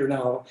computer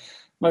now.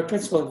 My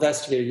principal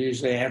investigator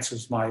usually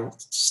answers my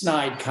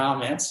snide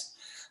comments.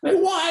 I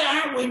mean,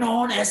 why aren't we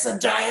known as the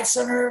Diet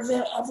Center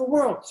of the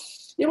world?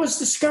 It was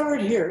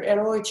discovered here at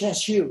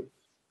OHSU.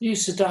 They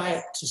used a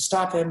diet to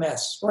stop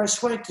MS. Roy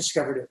Swank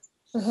discovered it.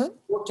 Mm-hmm.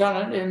 Worked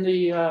on it in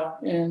the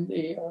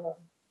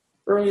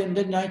early and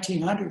mid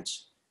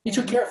 1900s. He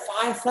took care of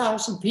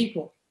 5,000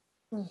 people.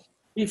 Mm.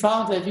 He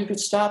found that you could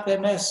stop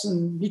MS,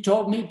 and he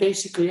told me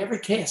basically every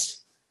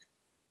case.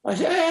 I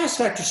asked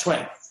Dr.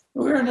 Swank.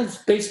 We were in his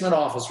basement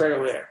office right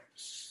over there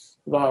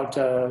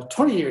about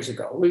 20 years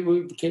ago.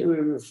 We've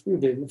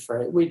been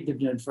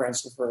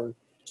friends for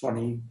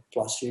 20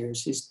 plus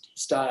years. He's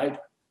died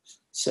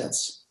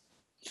since.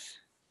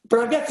 But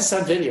I've got this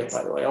on video,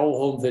 by the way,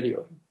 old home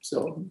video.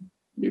 So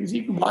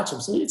you can watch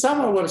them. So it's on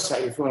my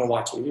website if you want to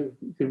watch it. You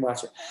can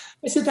watch it.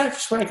 I said, Dr.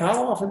 Swank,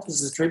 how often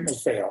does the treatment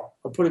fail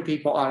of putting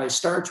people on a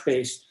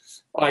starch-based,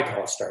 I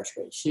call it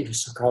starch-based, she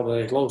used to call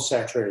it a low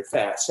saturated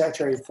fat.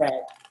 Saturated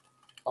fat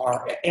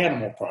are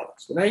animal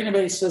products. When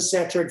anybody says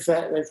saturated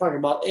fat, they're talking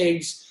about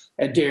eggs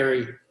and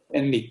dairy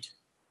and meat.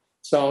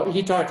 So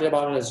he talked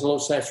about it as a low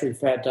saturated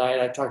fat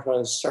diet. I talked about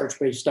it as a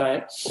starch-based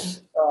diet. I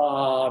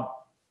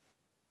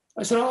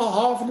said, oh,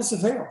 how often does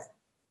it fail?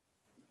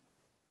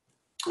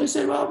 I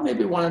said, well,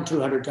 maybe 1 in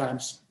 200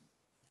 times.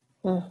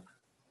 Mm.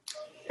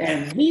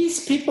 And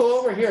these people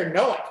over here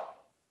know it.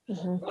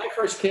 Mm-hmm. When I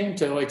first came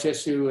to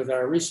OHSU with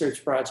our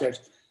research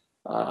project,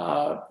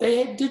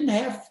 they didn't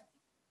have,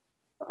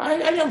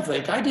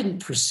 I didn't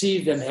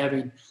perceive them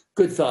having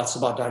good thoughts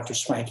about Dr.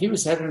 Swank. He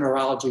was head of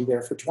neurology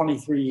there for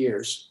 23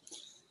 years.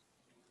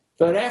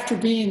 But after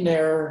being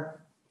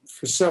there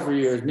for several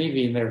years, me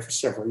being there for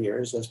several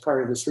years as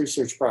part of this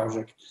research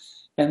project,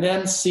 and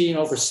then seeing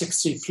over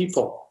 60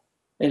 people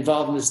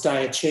involved in this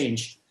diet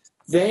change,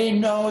 they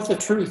know the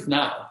truth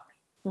now.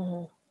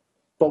 Mm-hmm.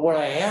 But what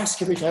I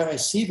ask every time I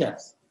see them,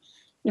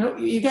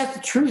 you got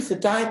the truth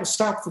that diet will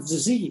stop the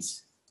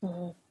disease.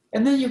 Mm-hmm.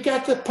 And then you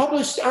got the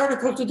published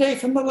article today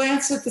from the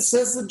Lancet that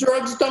says the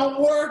drugs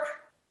don't work.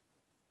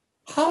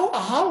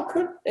 How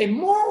could a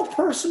moral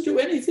person do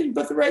anything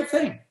but the right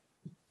thing?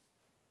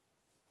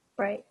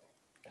 Right.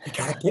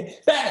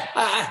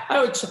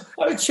 I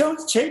would change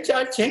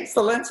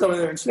the lens over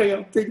there and show you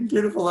how big and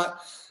beautiful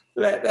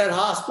that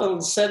hospital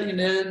is setting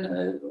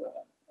in.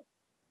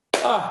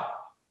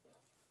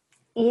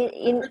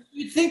 You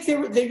would think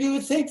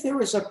there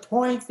was a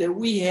point that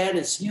we had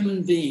as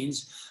human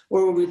beings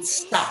where we would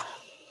stop.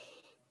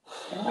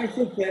 And I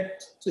think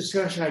that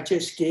discussion I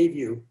just gave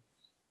you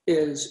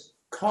is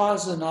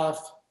cause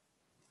enough,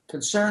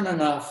 concern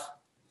enough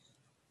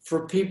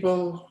for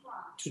people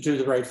to do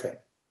the right thing.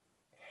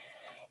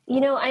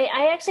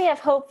 I actually have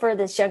hope for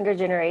this younger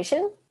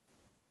generation.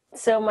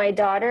 So my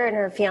daughter and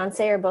her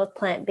fiance are both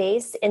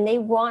plant-based, and they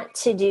want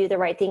to do the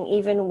right thing,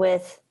 even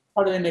with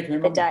How do they make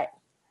money? The diet.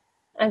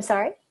 I'm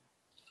sorry?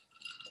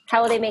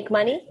 How will they make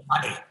money?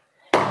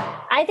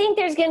 I think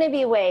there's going to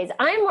be ways.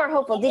 I'm more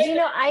hopeful. Did you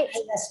know I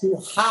ask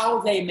you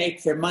how they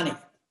make their money.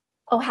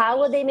 Oh, how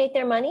will they make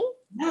their money?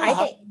 No, I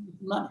think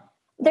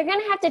they're going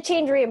to have to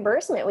change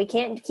reimbursement. We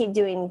can't keep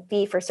doing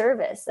fee for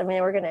service. I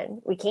mean,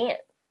 we can't.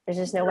 There's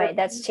just no way.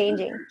 That's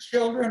changing.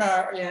 Children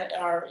are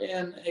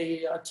in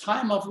a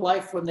time of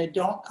life when they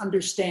don't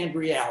understand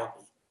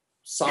reality.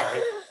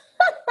 Sorry.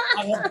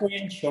 I have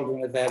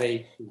grandchildren at that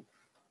age.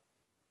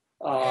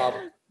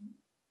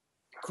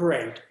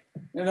 Great.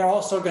 And they're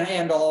also going to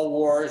end all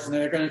wars, and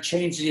they're going to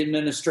change the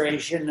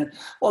administration. And,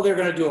 they're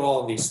going to do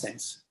all of these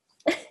things.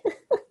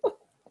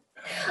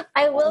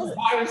 I will.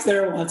 I was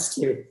there once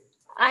too.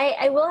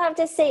 I will have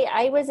to say,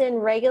 I was in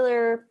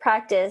regular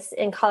practice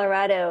in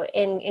Colorado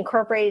and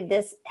incorporated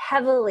this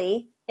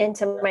heavily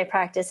into my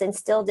practice and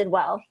still did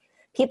well.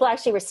 People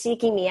actually were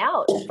seeking me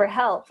out for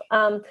help.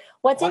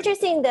 What's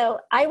interesting, though,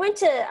 I went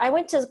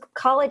to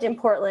college in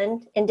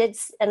Portland and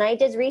I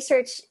did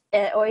research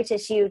at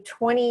OHSU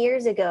 20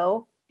 years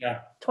ago.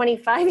 Yeah.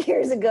 25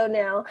 years ago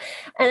now.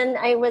 And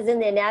I was in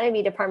the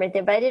anatomy department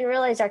then, but I didn't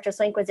realize Dr.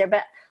 Swank was there.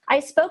 But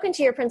I've spoken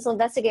to your principal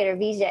investigator,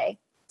 VJ,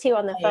 too,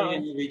 on the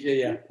phone.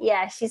 Yeah.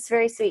 Yeah, she's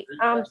very sweet.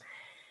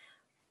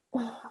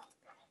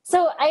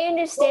 So I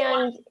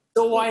understand.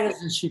 So why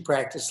doesn't she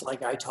practice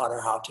like I taught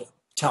her how to?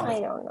 Tell me.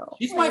 I don't know.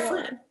 She's my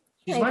friend.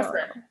 She's my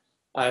friend.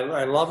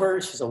 I love her.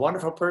 She's a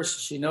wonderful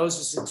person. She knows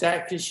this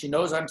exactly. She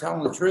knows I'm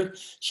telling the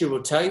truth. She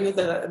will tell you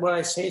that what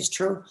I say is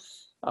true.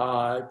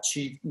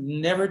 She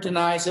never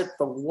denies it,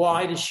 but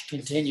why does she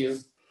continue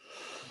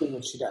doing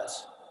what she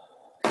does?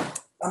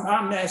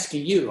 I'm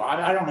asking you.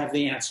 I don't have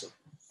the answer.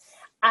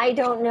 I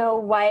don't know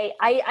why.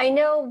 I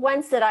know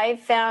once that I've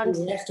found.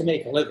 She has to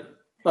make a living.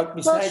 But Well,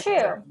 besides true.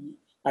 that,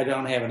 I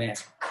don't have an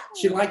answer.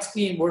 She likes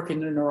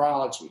working in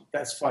neurology.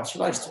 That's fun. She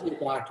likes to be a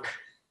doctor.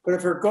 But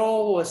if her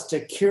goal was to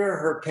cure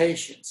her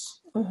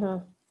patients,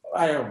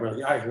 I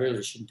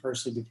really shouldn't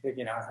personally be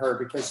picking on her,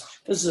 because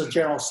this is a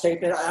general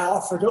statement I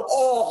offer to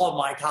all of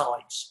my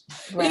colleagues.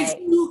 Right.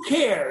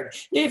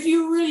 If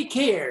you really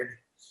cared,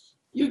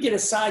 you get a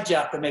side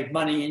job to make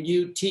money and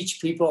you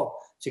teach people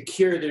to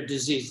cure their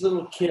disease.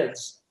 Little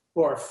kids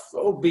who are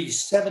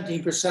obese,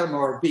 17% of them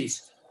are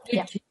obese.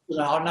 Big people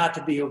know how not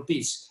to be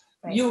obese.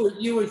 Right.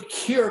 You would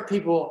cure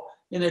people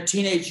in their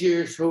teenage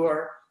years who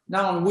are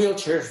now in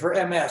wheelchairs for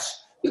MS.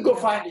 You go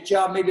find a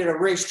job maybe at a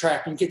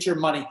racetrack and get your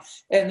money,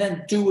 and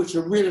then do what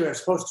you really are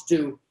supposed to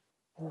do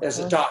as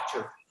a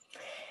doctor.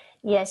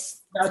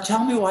 Yes. Now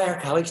tell me why our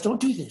colleagues don't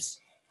do this.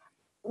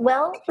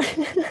 Well,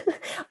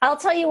 I'll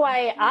tell you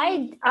why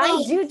I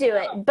do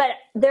it, but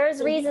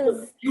there's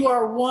reasons. You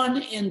are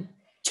 1 in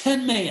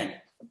 10 million.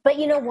 But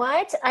you know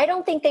what? I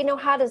don't think they know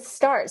how to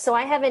start. So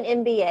I have an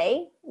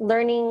MBA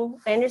learning.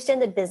 I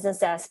understand the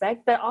business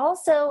aspect, but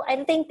also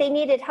I think they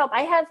needed help.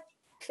 I have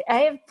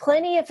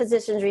plenty of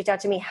physicians reach out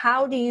to me.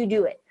 How do you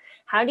do it?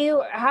 How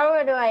do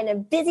I, in a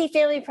busy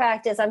family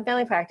practice,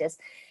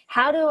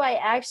 how do I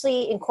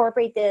actually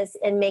incorporate this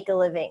and make a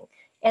living?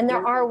 And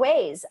there are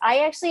ways. I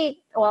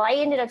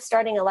ended up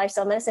starting a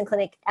lifestyle medicine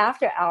clinic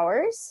after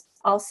hours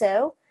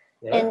also.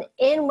 Yeah. And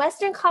in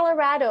Western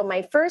Colorado,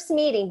 my first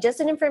meeting, just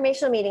an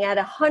informational meeting, I had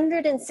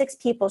 106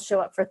 people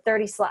show up for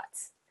 30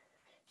 slots.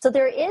 So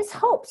there is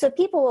hope. So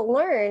people will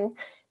learn,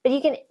 but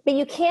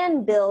you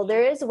can build.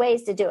 There is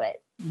ways to do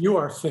it. You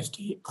are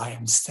 50. I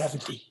am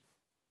 70.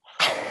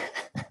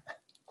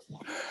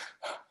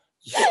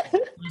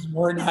 There's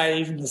more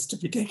naiveness to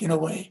be taken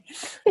away.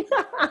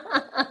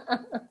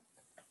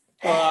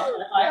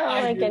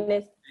 My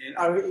goodness.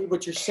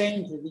 What you're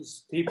saying to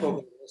these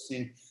people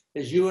listening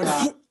is you and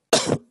I.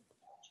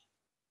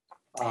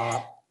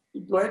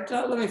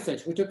 Let me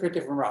finish. We took a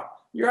different route.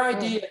 Your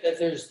idea that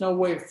there's no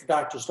way for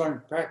doctors to learn to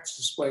practice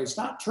this way is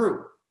not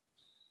true.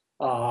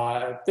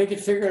 They could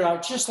figure it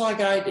out just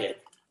like I did.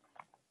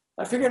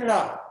 I figured it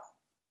out,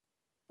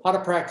 how to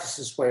practice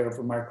this way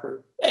over my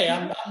career. Hey,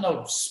 I'm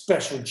no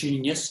special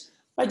genius.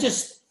 I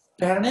just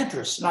had an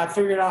interest, and I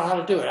figured out how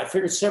to do it. I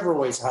figured several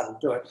ways how to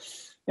do it.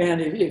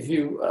 And if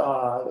you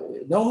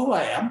know who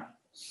I am,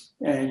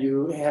 and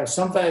you have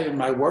some value in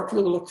my work,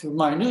 you'll look through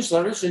my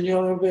newsletters, and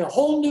there'll be a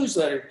whole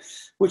newsletter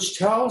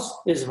which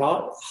is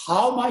about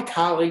how my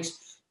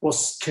colleagues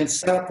can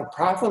set up a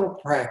profitable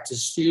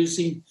practice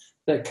using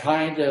the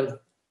kind of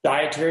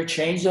dietary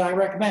change that I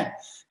recommend.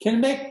 Can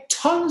make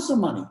tons of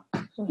money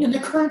in the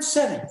current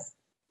setting.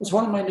 It's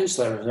one of my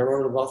newsletters I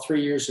wrote about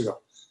 3 years ago.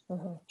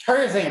 Tell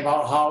everything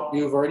about how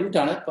you've already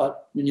done it,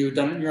 but you've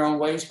done it in your own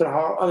ways, but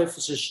how other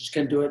physicians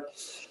can do it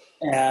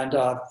and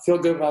feel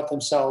good about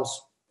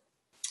themselves.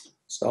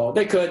 So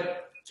they could.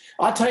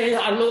 I'll tell you.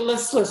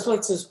 Let's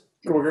just.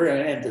 We're going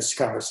to end this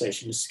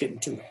conversation. It's getting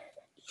too.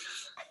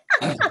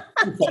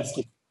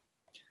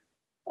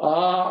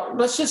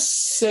 Let's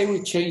just say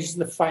we changed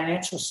the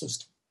financial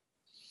system.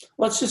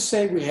 Let's just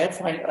say we had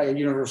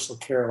universal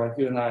care like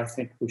you and I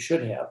think we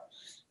should have,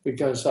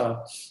 because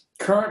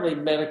currently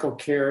medical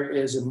care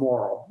is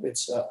immoral.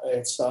 It's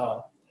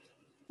the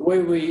way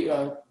we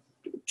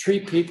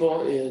treat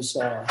people is,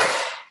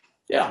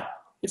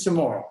 it's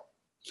immoral.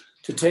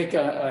 To take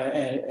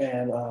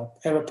and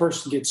have a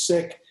person get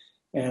sick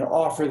and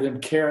offer them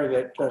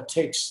care that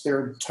takes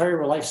their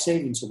entire life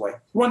savings away.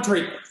 One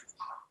treatment.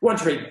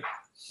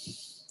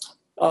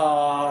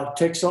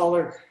 Takes all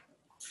their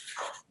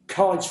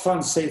college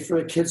funds saved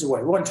for the kids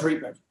away. One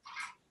treatment.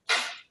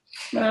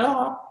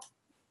 I'm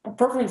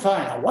perfectly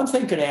fine. One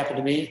thing could happen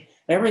to me.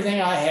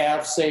 Everything I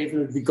have saved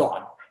would be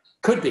gone.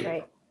 Could be.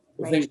 Right.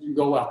 If things didn't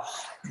go well.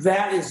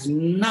 That is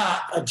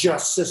not a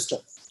just system.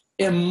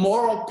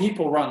 Immoral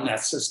people run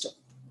that system.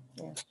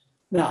 Yeah.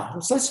 Now,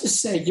 let's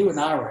just say you and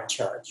I were in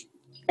charge.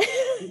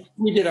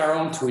 We did our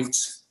own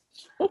tweets.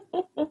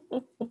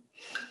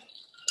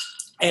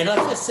 And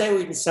let's just say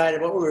we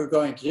decided what we were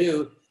going to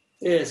do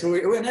is,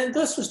 and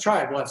this was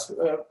tried once,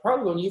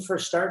 probably when you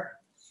first started,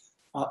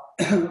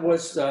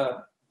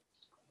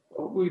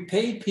 we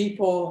paid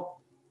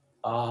people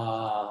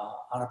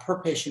on a per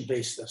patient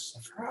basis.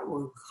 I forgot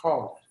what we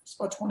called it. It's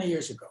about 20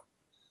 years ago.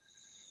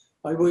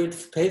 We would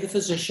pay the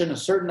physician a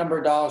certain number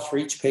of dollars for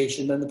each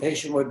patient, then the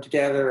patient would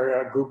gather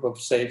a group of,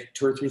 say,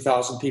 2,000 or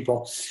 3,000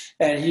 people,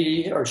 and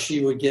he or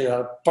she would get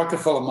a bucket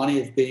full of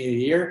money at the beginning of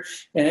the year,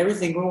 and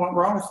everything that went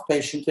wrong with the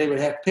patient, they would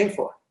have to pay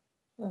for.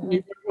 Mm-hmm.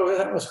 You remember what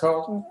that was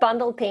called?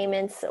 Bundled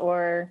payments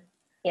or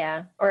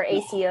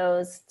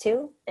ACOs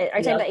too? Are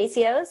you talking about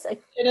ACOs?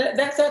 And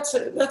that's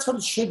what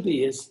it should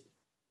be, is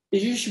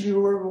you should be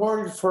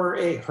rewarded for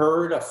a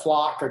herd, a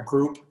flock, a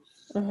group,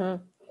 a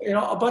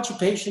bunch of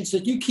patients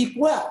that you keep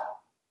well.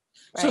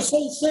 Right.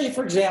 So say,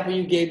 for example,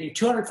 you gave me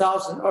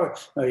 200,000, or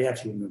no, you have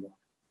to remember.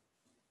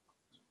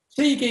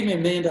 So he gave me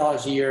 $1 million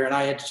a year, and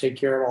I had to take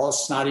care of all the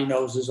snotty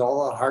noses,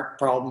 all the heart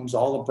problems,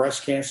 all the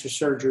breast cancer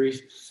surgeries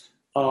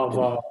of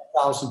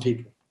 1,000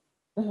 people.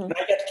 Mm-hmm. And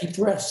I got to keep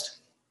the rest.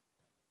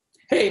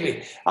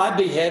 Hey, I'd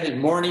be having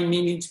morning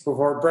meetings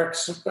before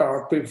breakfast,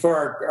 or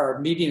before our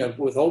meeting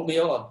with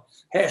oatmeal and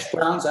hash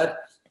browns. I'd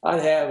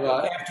have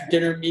after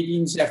dinner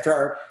meetings after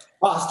our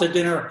pasta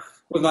dinner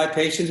with my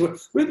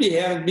patients. We'd be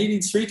having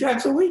meetings 3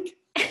 times a week.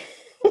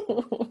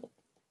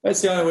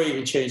 That's the only way you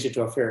can change it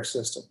to a fair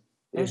system.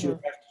 Is you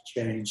have to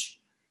change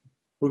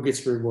who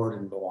gets rewarded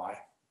and why.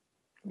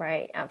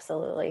 Right,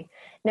 absolutely.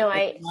 No,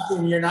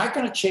 You're not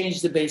going to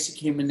change the basic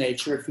human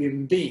nature of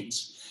human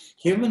beings.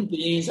 Human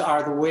beings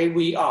are the way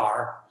we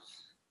are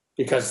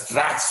because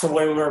that's the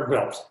way we're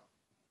built.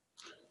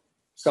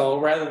 So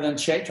rather than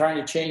trying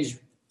to change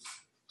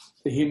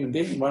the human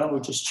being, why don't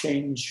we just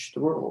change the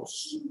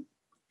rules?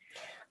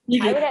 You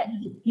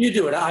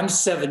do it. I'm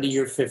 70,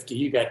 you're 50.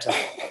 You got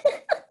time.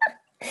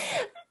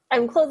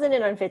 I'm closing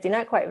in on 50,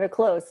 not quite, but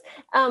close.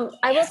 I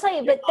will tell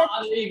you, but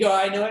there you go.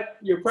 I know it.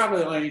 You're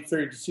probably only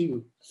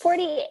 32.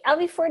 40. I'll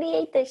be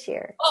 48 this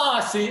year.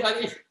 See,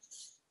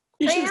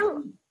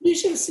 you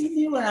should have seen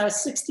me when I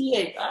was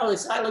 68.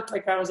 I looked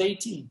like I was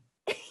 18.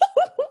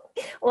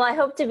 Well, I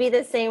hope to be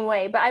the same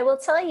way. But I will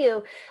tell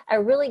you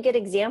a really good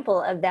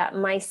example of that.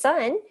 My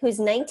son, who's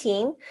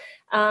 19,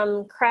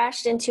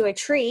 crashed into a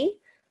tree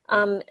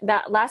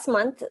about last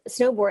month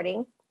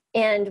snowboarding,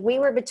 and we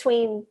were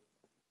between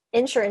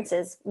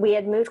insurances. We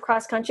had moved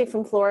cross country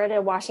from Florida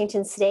to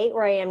Washington State,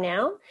 where I am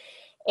now.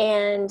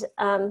 And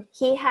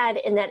he had,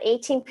 in that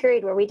 18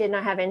 period where we did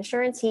not have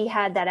insurance, he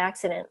had that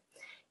accident.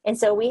 And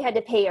so we had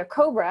to pay a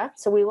COBRA,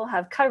 so we will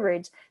have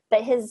coverage.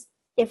 But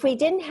if we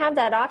didn't have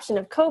that option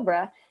of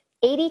COBRA,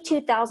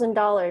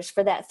 $82,000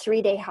 for that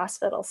 3-day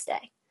hospital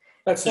stay.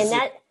 That's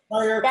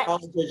entire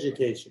college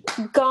education.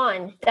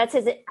 Gone. That's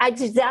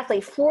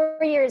exactly 4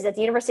 years at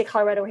the University of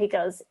Colorado where he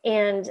goes.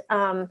 And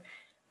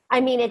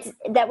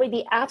that would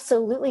be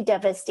absolutely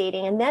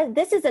devastating. And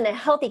this isn't a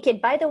healthy kid,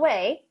 by the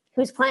way,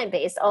 who's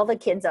plant-based. All the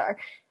kids are.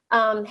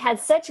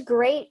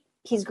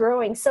 He's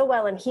growing so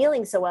well and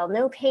healing so well,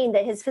 no pain,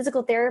 that his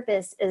physical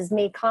therapist has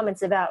made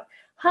comments about,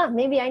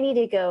 maybe I need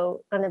to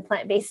go on a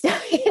plant-based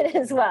diet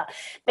as well.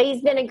 But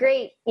he's been a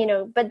great,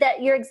 but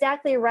that you're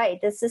exactly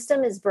right. The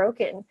system is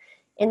broken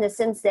in the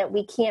sense that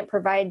we can't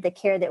provide the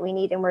care that we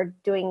need, and we're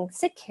doing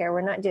sick care.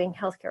 We're not doing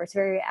health care. It's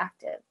very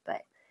reactive,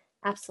 but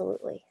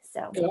absolutely.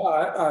 So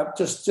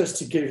just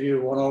to give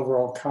you one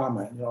overall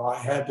comment, I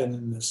have been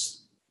in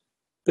this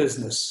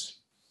business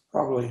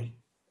probably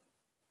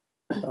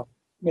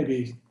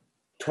maybe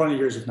 20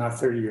 years, if not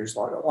 30 years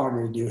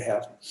longer than you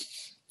have.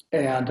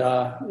 And,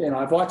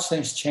 I've watched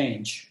things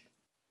change.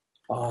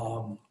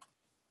 There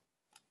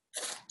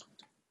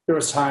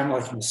was time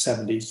like in the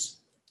 70s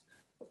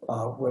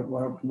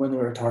when we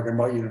were talking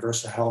about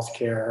universal health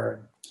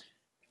care.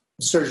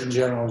 The Surgeon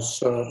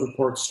General's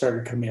report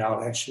started coming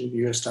out. Actually, the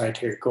U.S.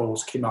 Dietary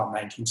Goals came out in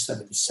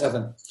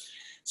 1977.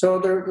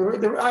 So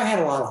I had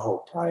a lot of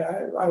hope.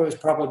 I was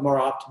probably more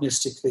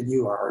optimistic than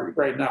you are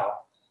right now.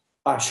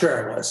 I'm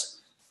sure I was.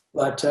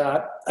 But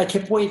I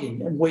kept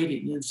waiting and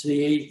waiting into the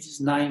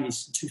 80s,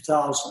 90s, and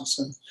 2000s.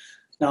 And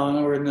now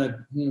we're in the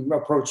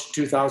approach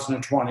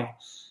 2020.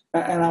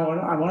 And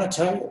I want to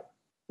tell you,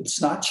 it's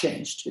not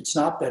changed. It's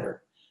not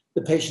better.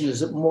 The patient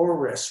is at more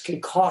risk.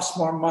 It costs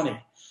more money.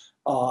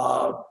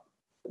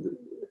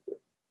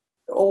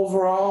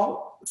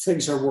 Overall,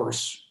 things are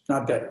worse,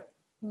 not better.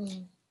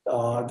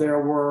 There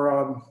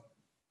were,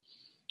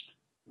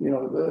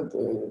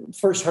 the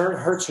first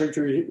heart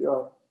surgery,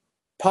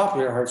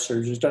 popular heart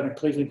surgery was done at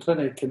Cleveland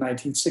Clinic in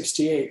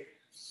 1968.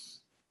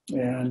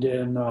 And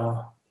in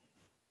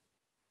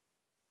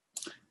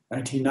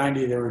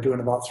 1990, they were doing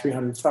about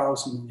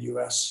 300,000 in the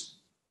U.S.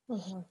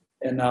 Mm-hmm.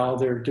 And now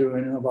they're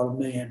doing about 1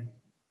 million.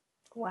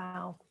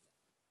 Wow.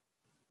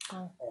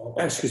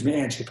 Excuse me,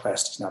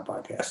 angioplasties, not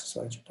bypasses.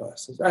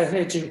 Angioplasties.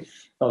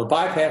 The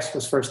bypass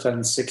was first done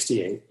in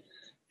 68,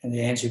 and the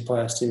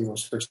angioplasty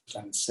was first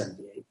done in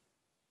 78.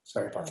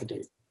 Sorry about the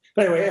date.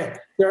 But anyway,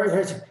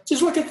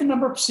 just look at the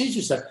number of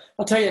procedures.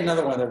 I'll tell you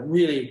another one that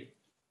really,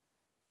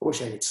 I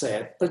wish I could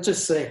say it, but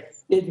just say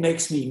it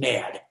makes me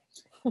mad.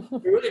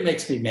 It really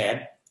makes me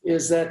mad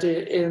is that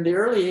in the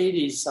early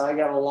 80s, I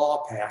got a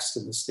law passed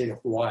in the state of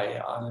Hawaii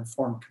on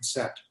informed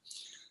consent.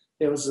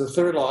 It was the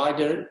third law. I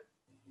did it.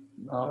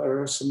 There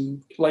were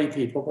some lay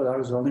people, but I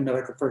was the only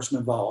medical person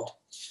involved.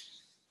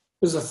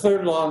 It was the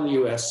third law in the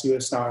U.S. The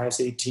U.S. now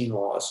has 18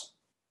 laws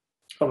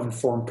of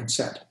informed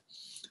consent.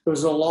 It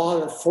was a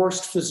law that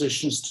forced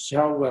physicians to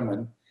tell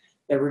women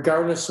that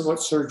regardless of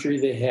what surgery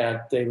they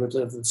had, they would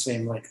live the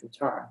same length of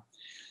time.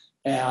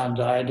 And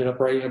I ended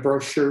up writing a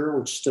brochure,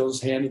 which still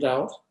is handed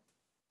out.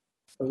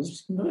 It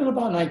was in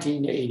about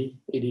 1980,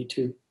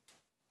 82.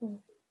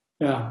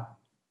 Yeah.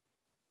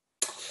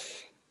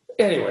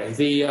 Anyway,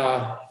 the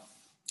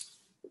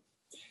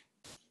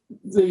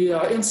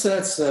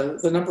incidence,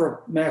 the number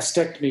of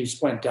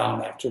mastectomies went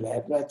down after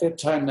that. At that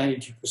time,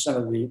 92%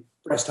 of the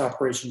breast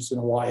operations in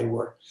Hawaii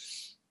were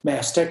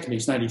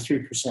mastectomies,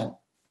 93%.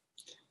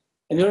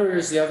 And the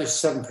other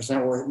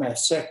 7% were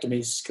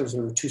mastectomies because they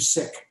were too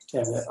sick to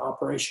have that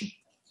operation.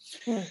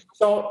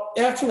 So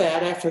after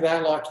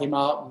that law came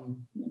out,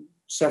 and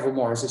several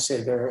more, as I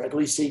say, there are at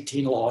least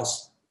 18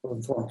 laws of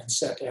informed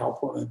consent to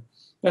help women.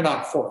 They're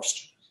not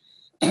forced.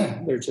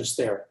 They're just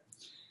there.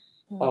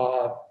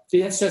 The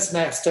incidence of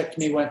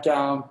mastectomy went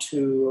down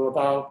to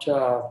about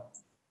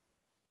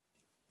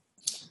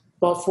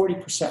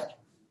 40%.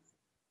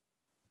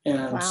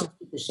 And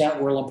 60%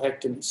 were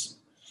lumpectomies.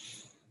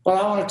 But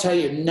I want to tell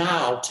you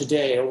now,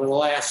 today, over the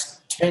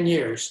last 10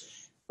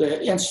 years,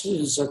 the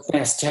incidence of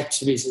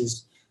mastectomies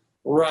is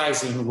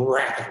rising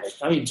rapidly.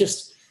 I mean,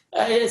 just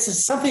it's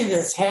something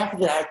that's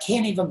happened that I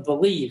can't even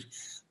believe.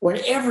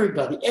 When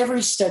everybody,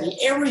 every study,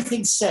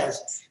 everything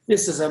says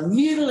this is a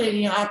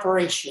mutilating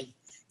operation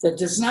that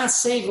does not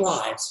save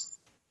lives.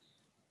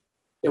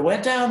 It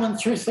went down when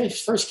truth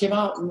first came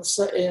out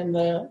in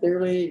the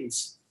early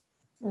 80s.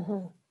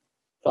 Mm-hmm.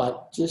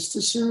 But just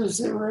as soon as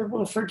they were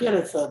able to forget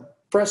it, the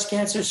breast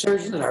cancer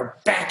surgeons are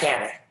back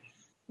at it.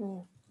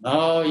 Mm.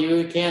 No,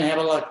 you can't have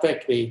a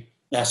lumpectomy.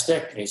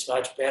 Mastectomy is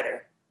much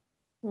better.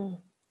 Mm.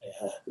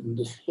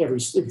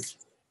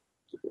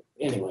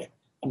 Anyway,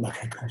 I'm not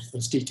going to go into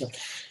those details.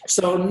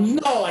 So,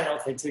 no, I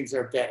don't think things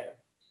are better.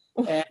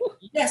 And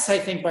yes, I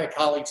think my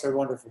colleagues are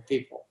wonderful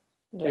people.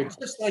 Yeah. They're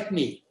just like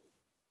me.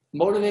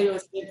 Motivated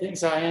with the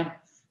things I am.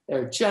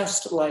 They're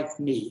just like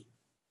me.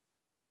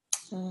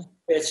 Mm.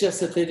 It's just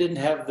that they didn't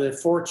have the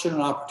fortune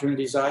and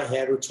opportunities I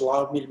had, which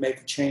allowed me to make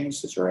the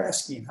change that you're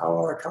asking. How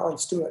will our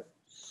colleagues do it?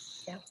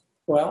 Yeah.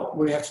 Well,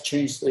 we have to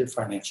change the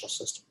financial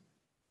system.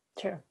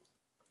 Sure.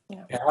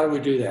 Yeah. And how do we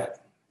do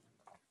that?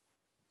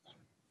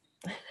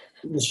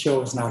 This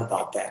show is not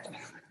about that.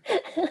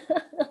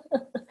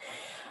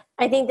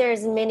 I think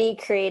there's many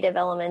creative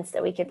elements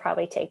that we could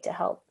probably take to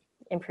help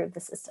improve the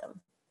system,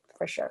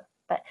 for sure.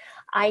 But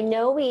I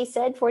know we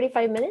said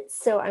 45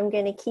 minutes, so I'm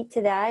going to keep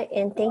to that.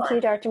 And thank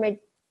you, Dr.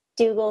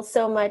 McDougall,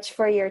 so much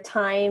for your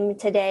time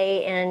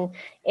today and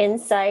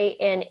insight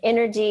and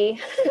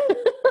energy.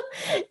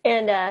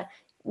 And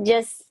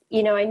just,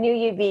 I knew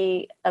you'd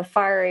be a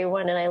fiery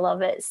one, and I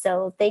love it.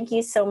 So thank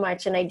you so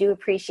much, and I do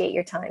appreciate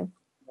your time.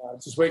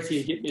 Just wait till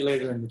you get me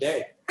later in the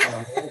day.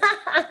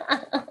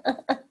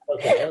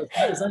 Okay, it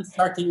was nice to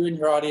talk to you and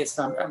your audience.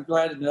 I'm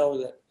glad to know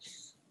that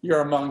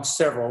you're among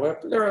several.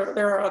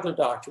 There are other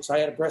doctors. I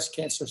had a breast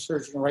cancer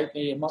surgeon write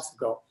me a month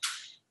ago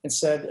and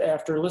said,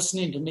 after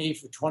listening to me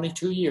for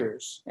 22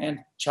 years and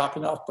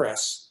chopping off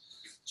breasts,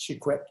 she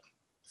quit.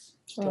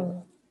 She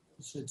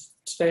said,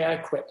 today I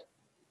quit.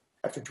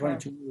 After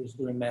 22 years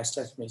doing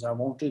mastectomies, I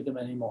won't do them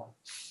anymore.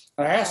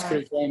 And I asked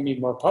her to join me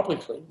more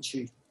publicly, and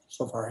she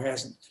so far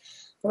hasn't.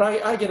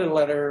 But I get a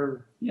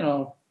letter,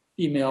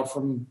 email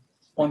from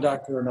one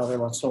doctor or another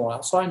once in a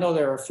while. So I know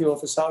there are a few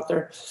of us out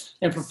there.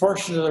 In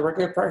proportion to the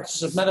regular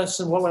practice of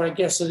medicine, what would I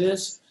guess it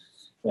is?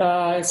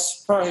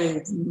 It's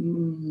probably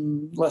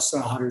less than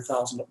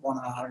 100,000, 1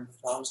 in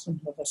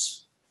 100,000 of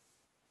us.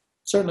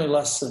 Certainly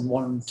less than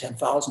 1 in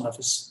 10,000 of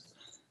us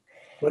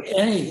put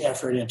any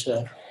effort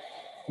into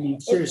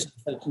seriously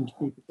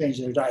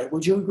changing their diet.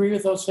 Would you agree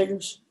with those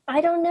figures? I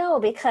don't know,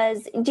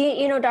 because do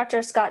you know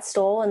Dr. Scott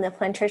Stoll and the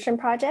Plantrician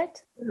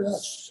Project?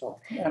 Yes.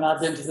 And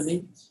I've been to the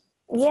meetings.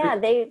 Yeah,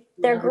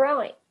 they're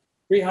growing.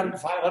 300 to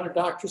 500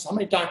 doctors. How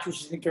many doctors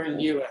do you think are in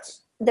the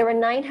U.S.? There were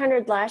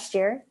 900 last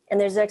year, and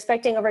they're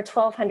expecting over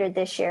 1,200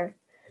 this year.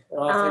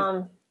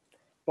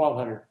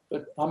 1,200.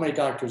 But how many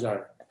doctors are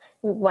there?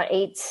 What,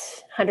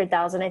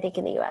 800,000, I think,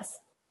 in the U.S.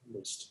 At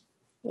least.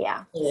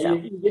 Yeah. So.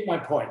 You get my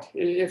point.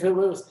 If it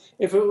was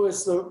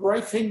the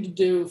right thing to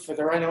do for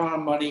the right amount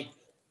of money,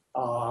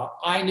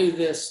 I knew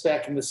this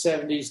back in the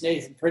 70s.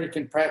 Nathan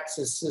Pritikin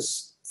practiced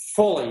this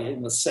fully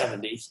in the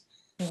 70s.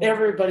 Mm-hmm.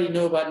 Everybody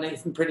knew about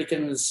Nathan Pritikin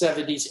in the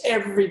 70s.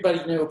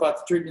 Everybody knew about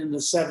the treatment in the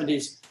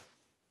 70s.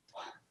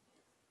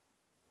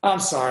 I'm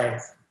sorry.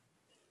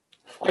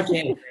 I can't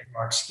make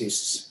more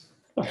excuses.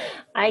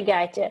 I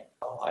got you.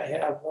 I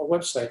have a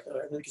website that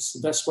I think is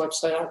the best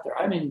website out there.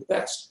 I mean, the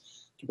best.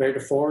 Compared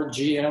to Ford,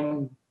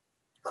 GM,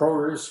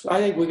 Kroger's. I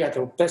think we got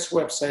the best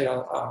website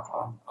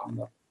on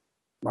the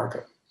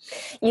market.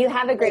 You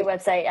have a great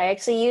website. I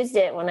actually used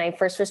it when I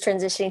first was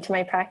transitioning to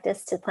my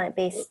practice to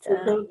plant-based.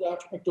 Go to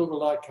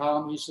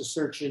drmcdougall.com, use the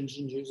search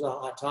engine, use the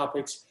hot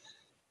topics.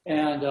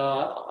 And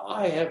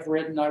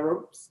I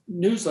wrote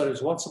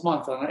newsletters once a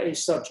month on a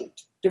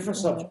subject, different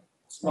subject,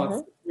 this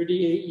month,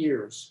 38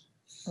 years.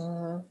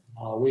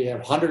 We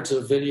have hundreds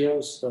of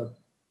videos.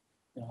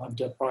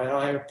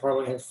 I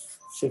probably have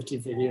 50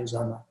 videos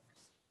on the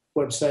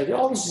website.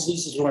 All this is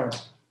easy to learn.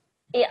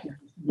 Yeah.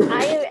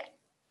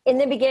 In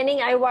the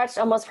beginning, I watched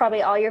almost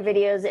probably all your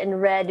videos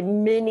and read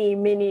many,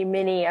 many,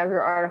 many of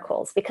your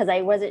articles because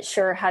I wasn't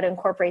sure how to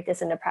incorporate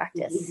this into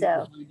practice. Did you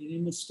find any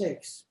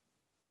mistakes?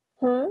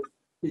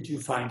 Did you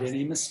find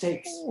any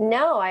mistakes?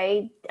 No,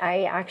 I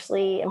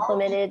actually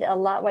implemented a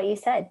lot what you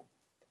said.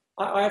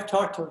 I've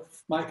talked to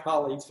my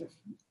colleagues.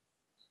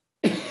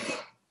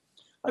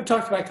 I've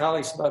talked to my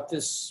colleagues about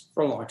this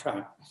for a long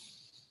time.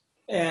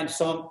 And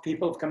some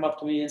people have come up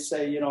to me and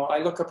say, I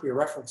look up your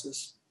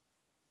references.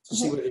 to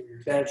see whether you're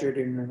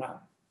exaggerating or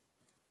not.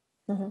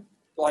 Mm-hmm.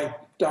 Like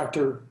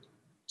Dr.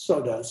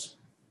 So does,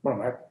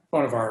 one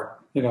of our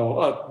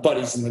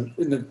buddies in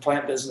the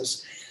plant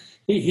business.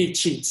 He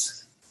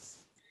cheats.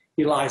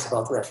 He lies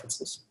about the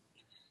references.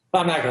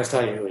 I'm not going to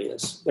tell you who he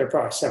is. There are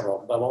probably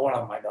several, but one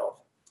of them I know of.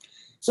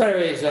 So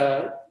anyways,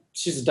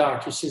 she's a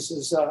doctor. She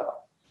says,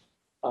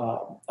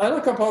 I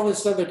look up all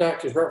this other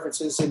doctor's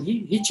references, and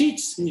he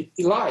cheats. He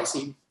lies.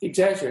 He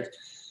exaggerates.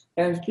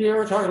 And we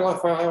were talking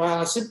for a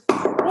while. I said,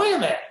 wait a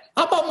minute.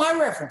 How about my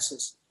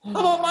references? How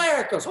about my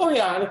articles? Oh,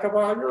 yeah, I look up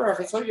all your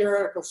references. Oh, your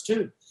articles,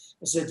 too.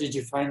 I said, did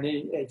you find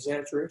any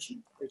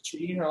exaggeration or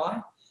cheating or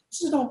lying? He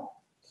says, no.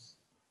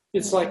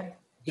 It's like,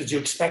 did you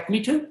expect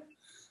me to?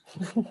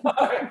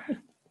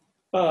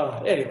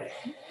 Anyway,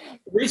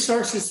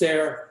 resources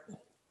there,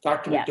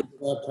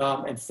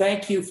 drmcdougall.com, and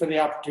thank you for the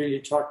opportunity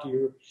to talk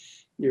to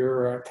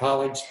your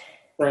colleagues,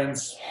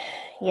 friends.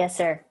 Yes,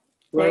 sir.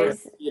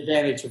 There's the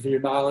advantage of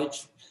your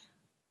knowledge.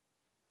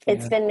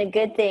 It's been a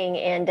good thing,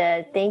 and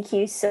thank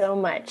you so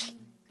much.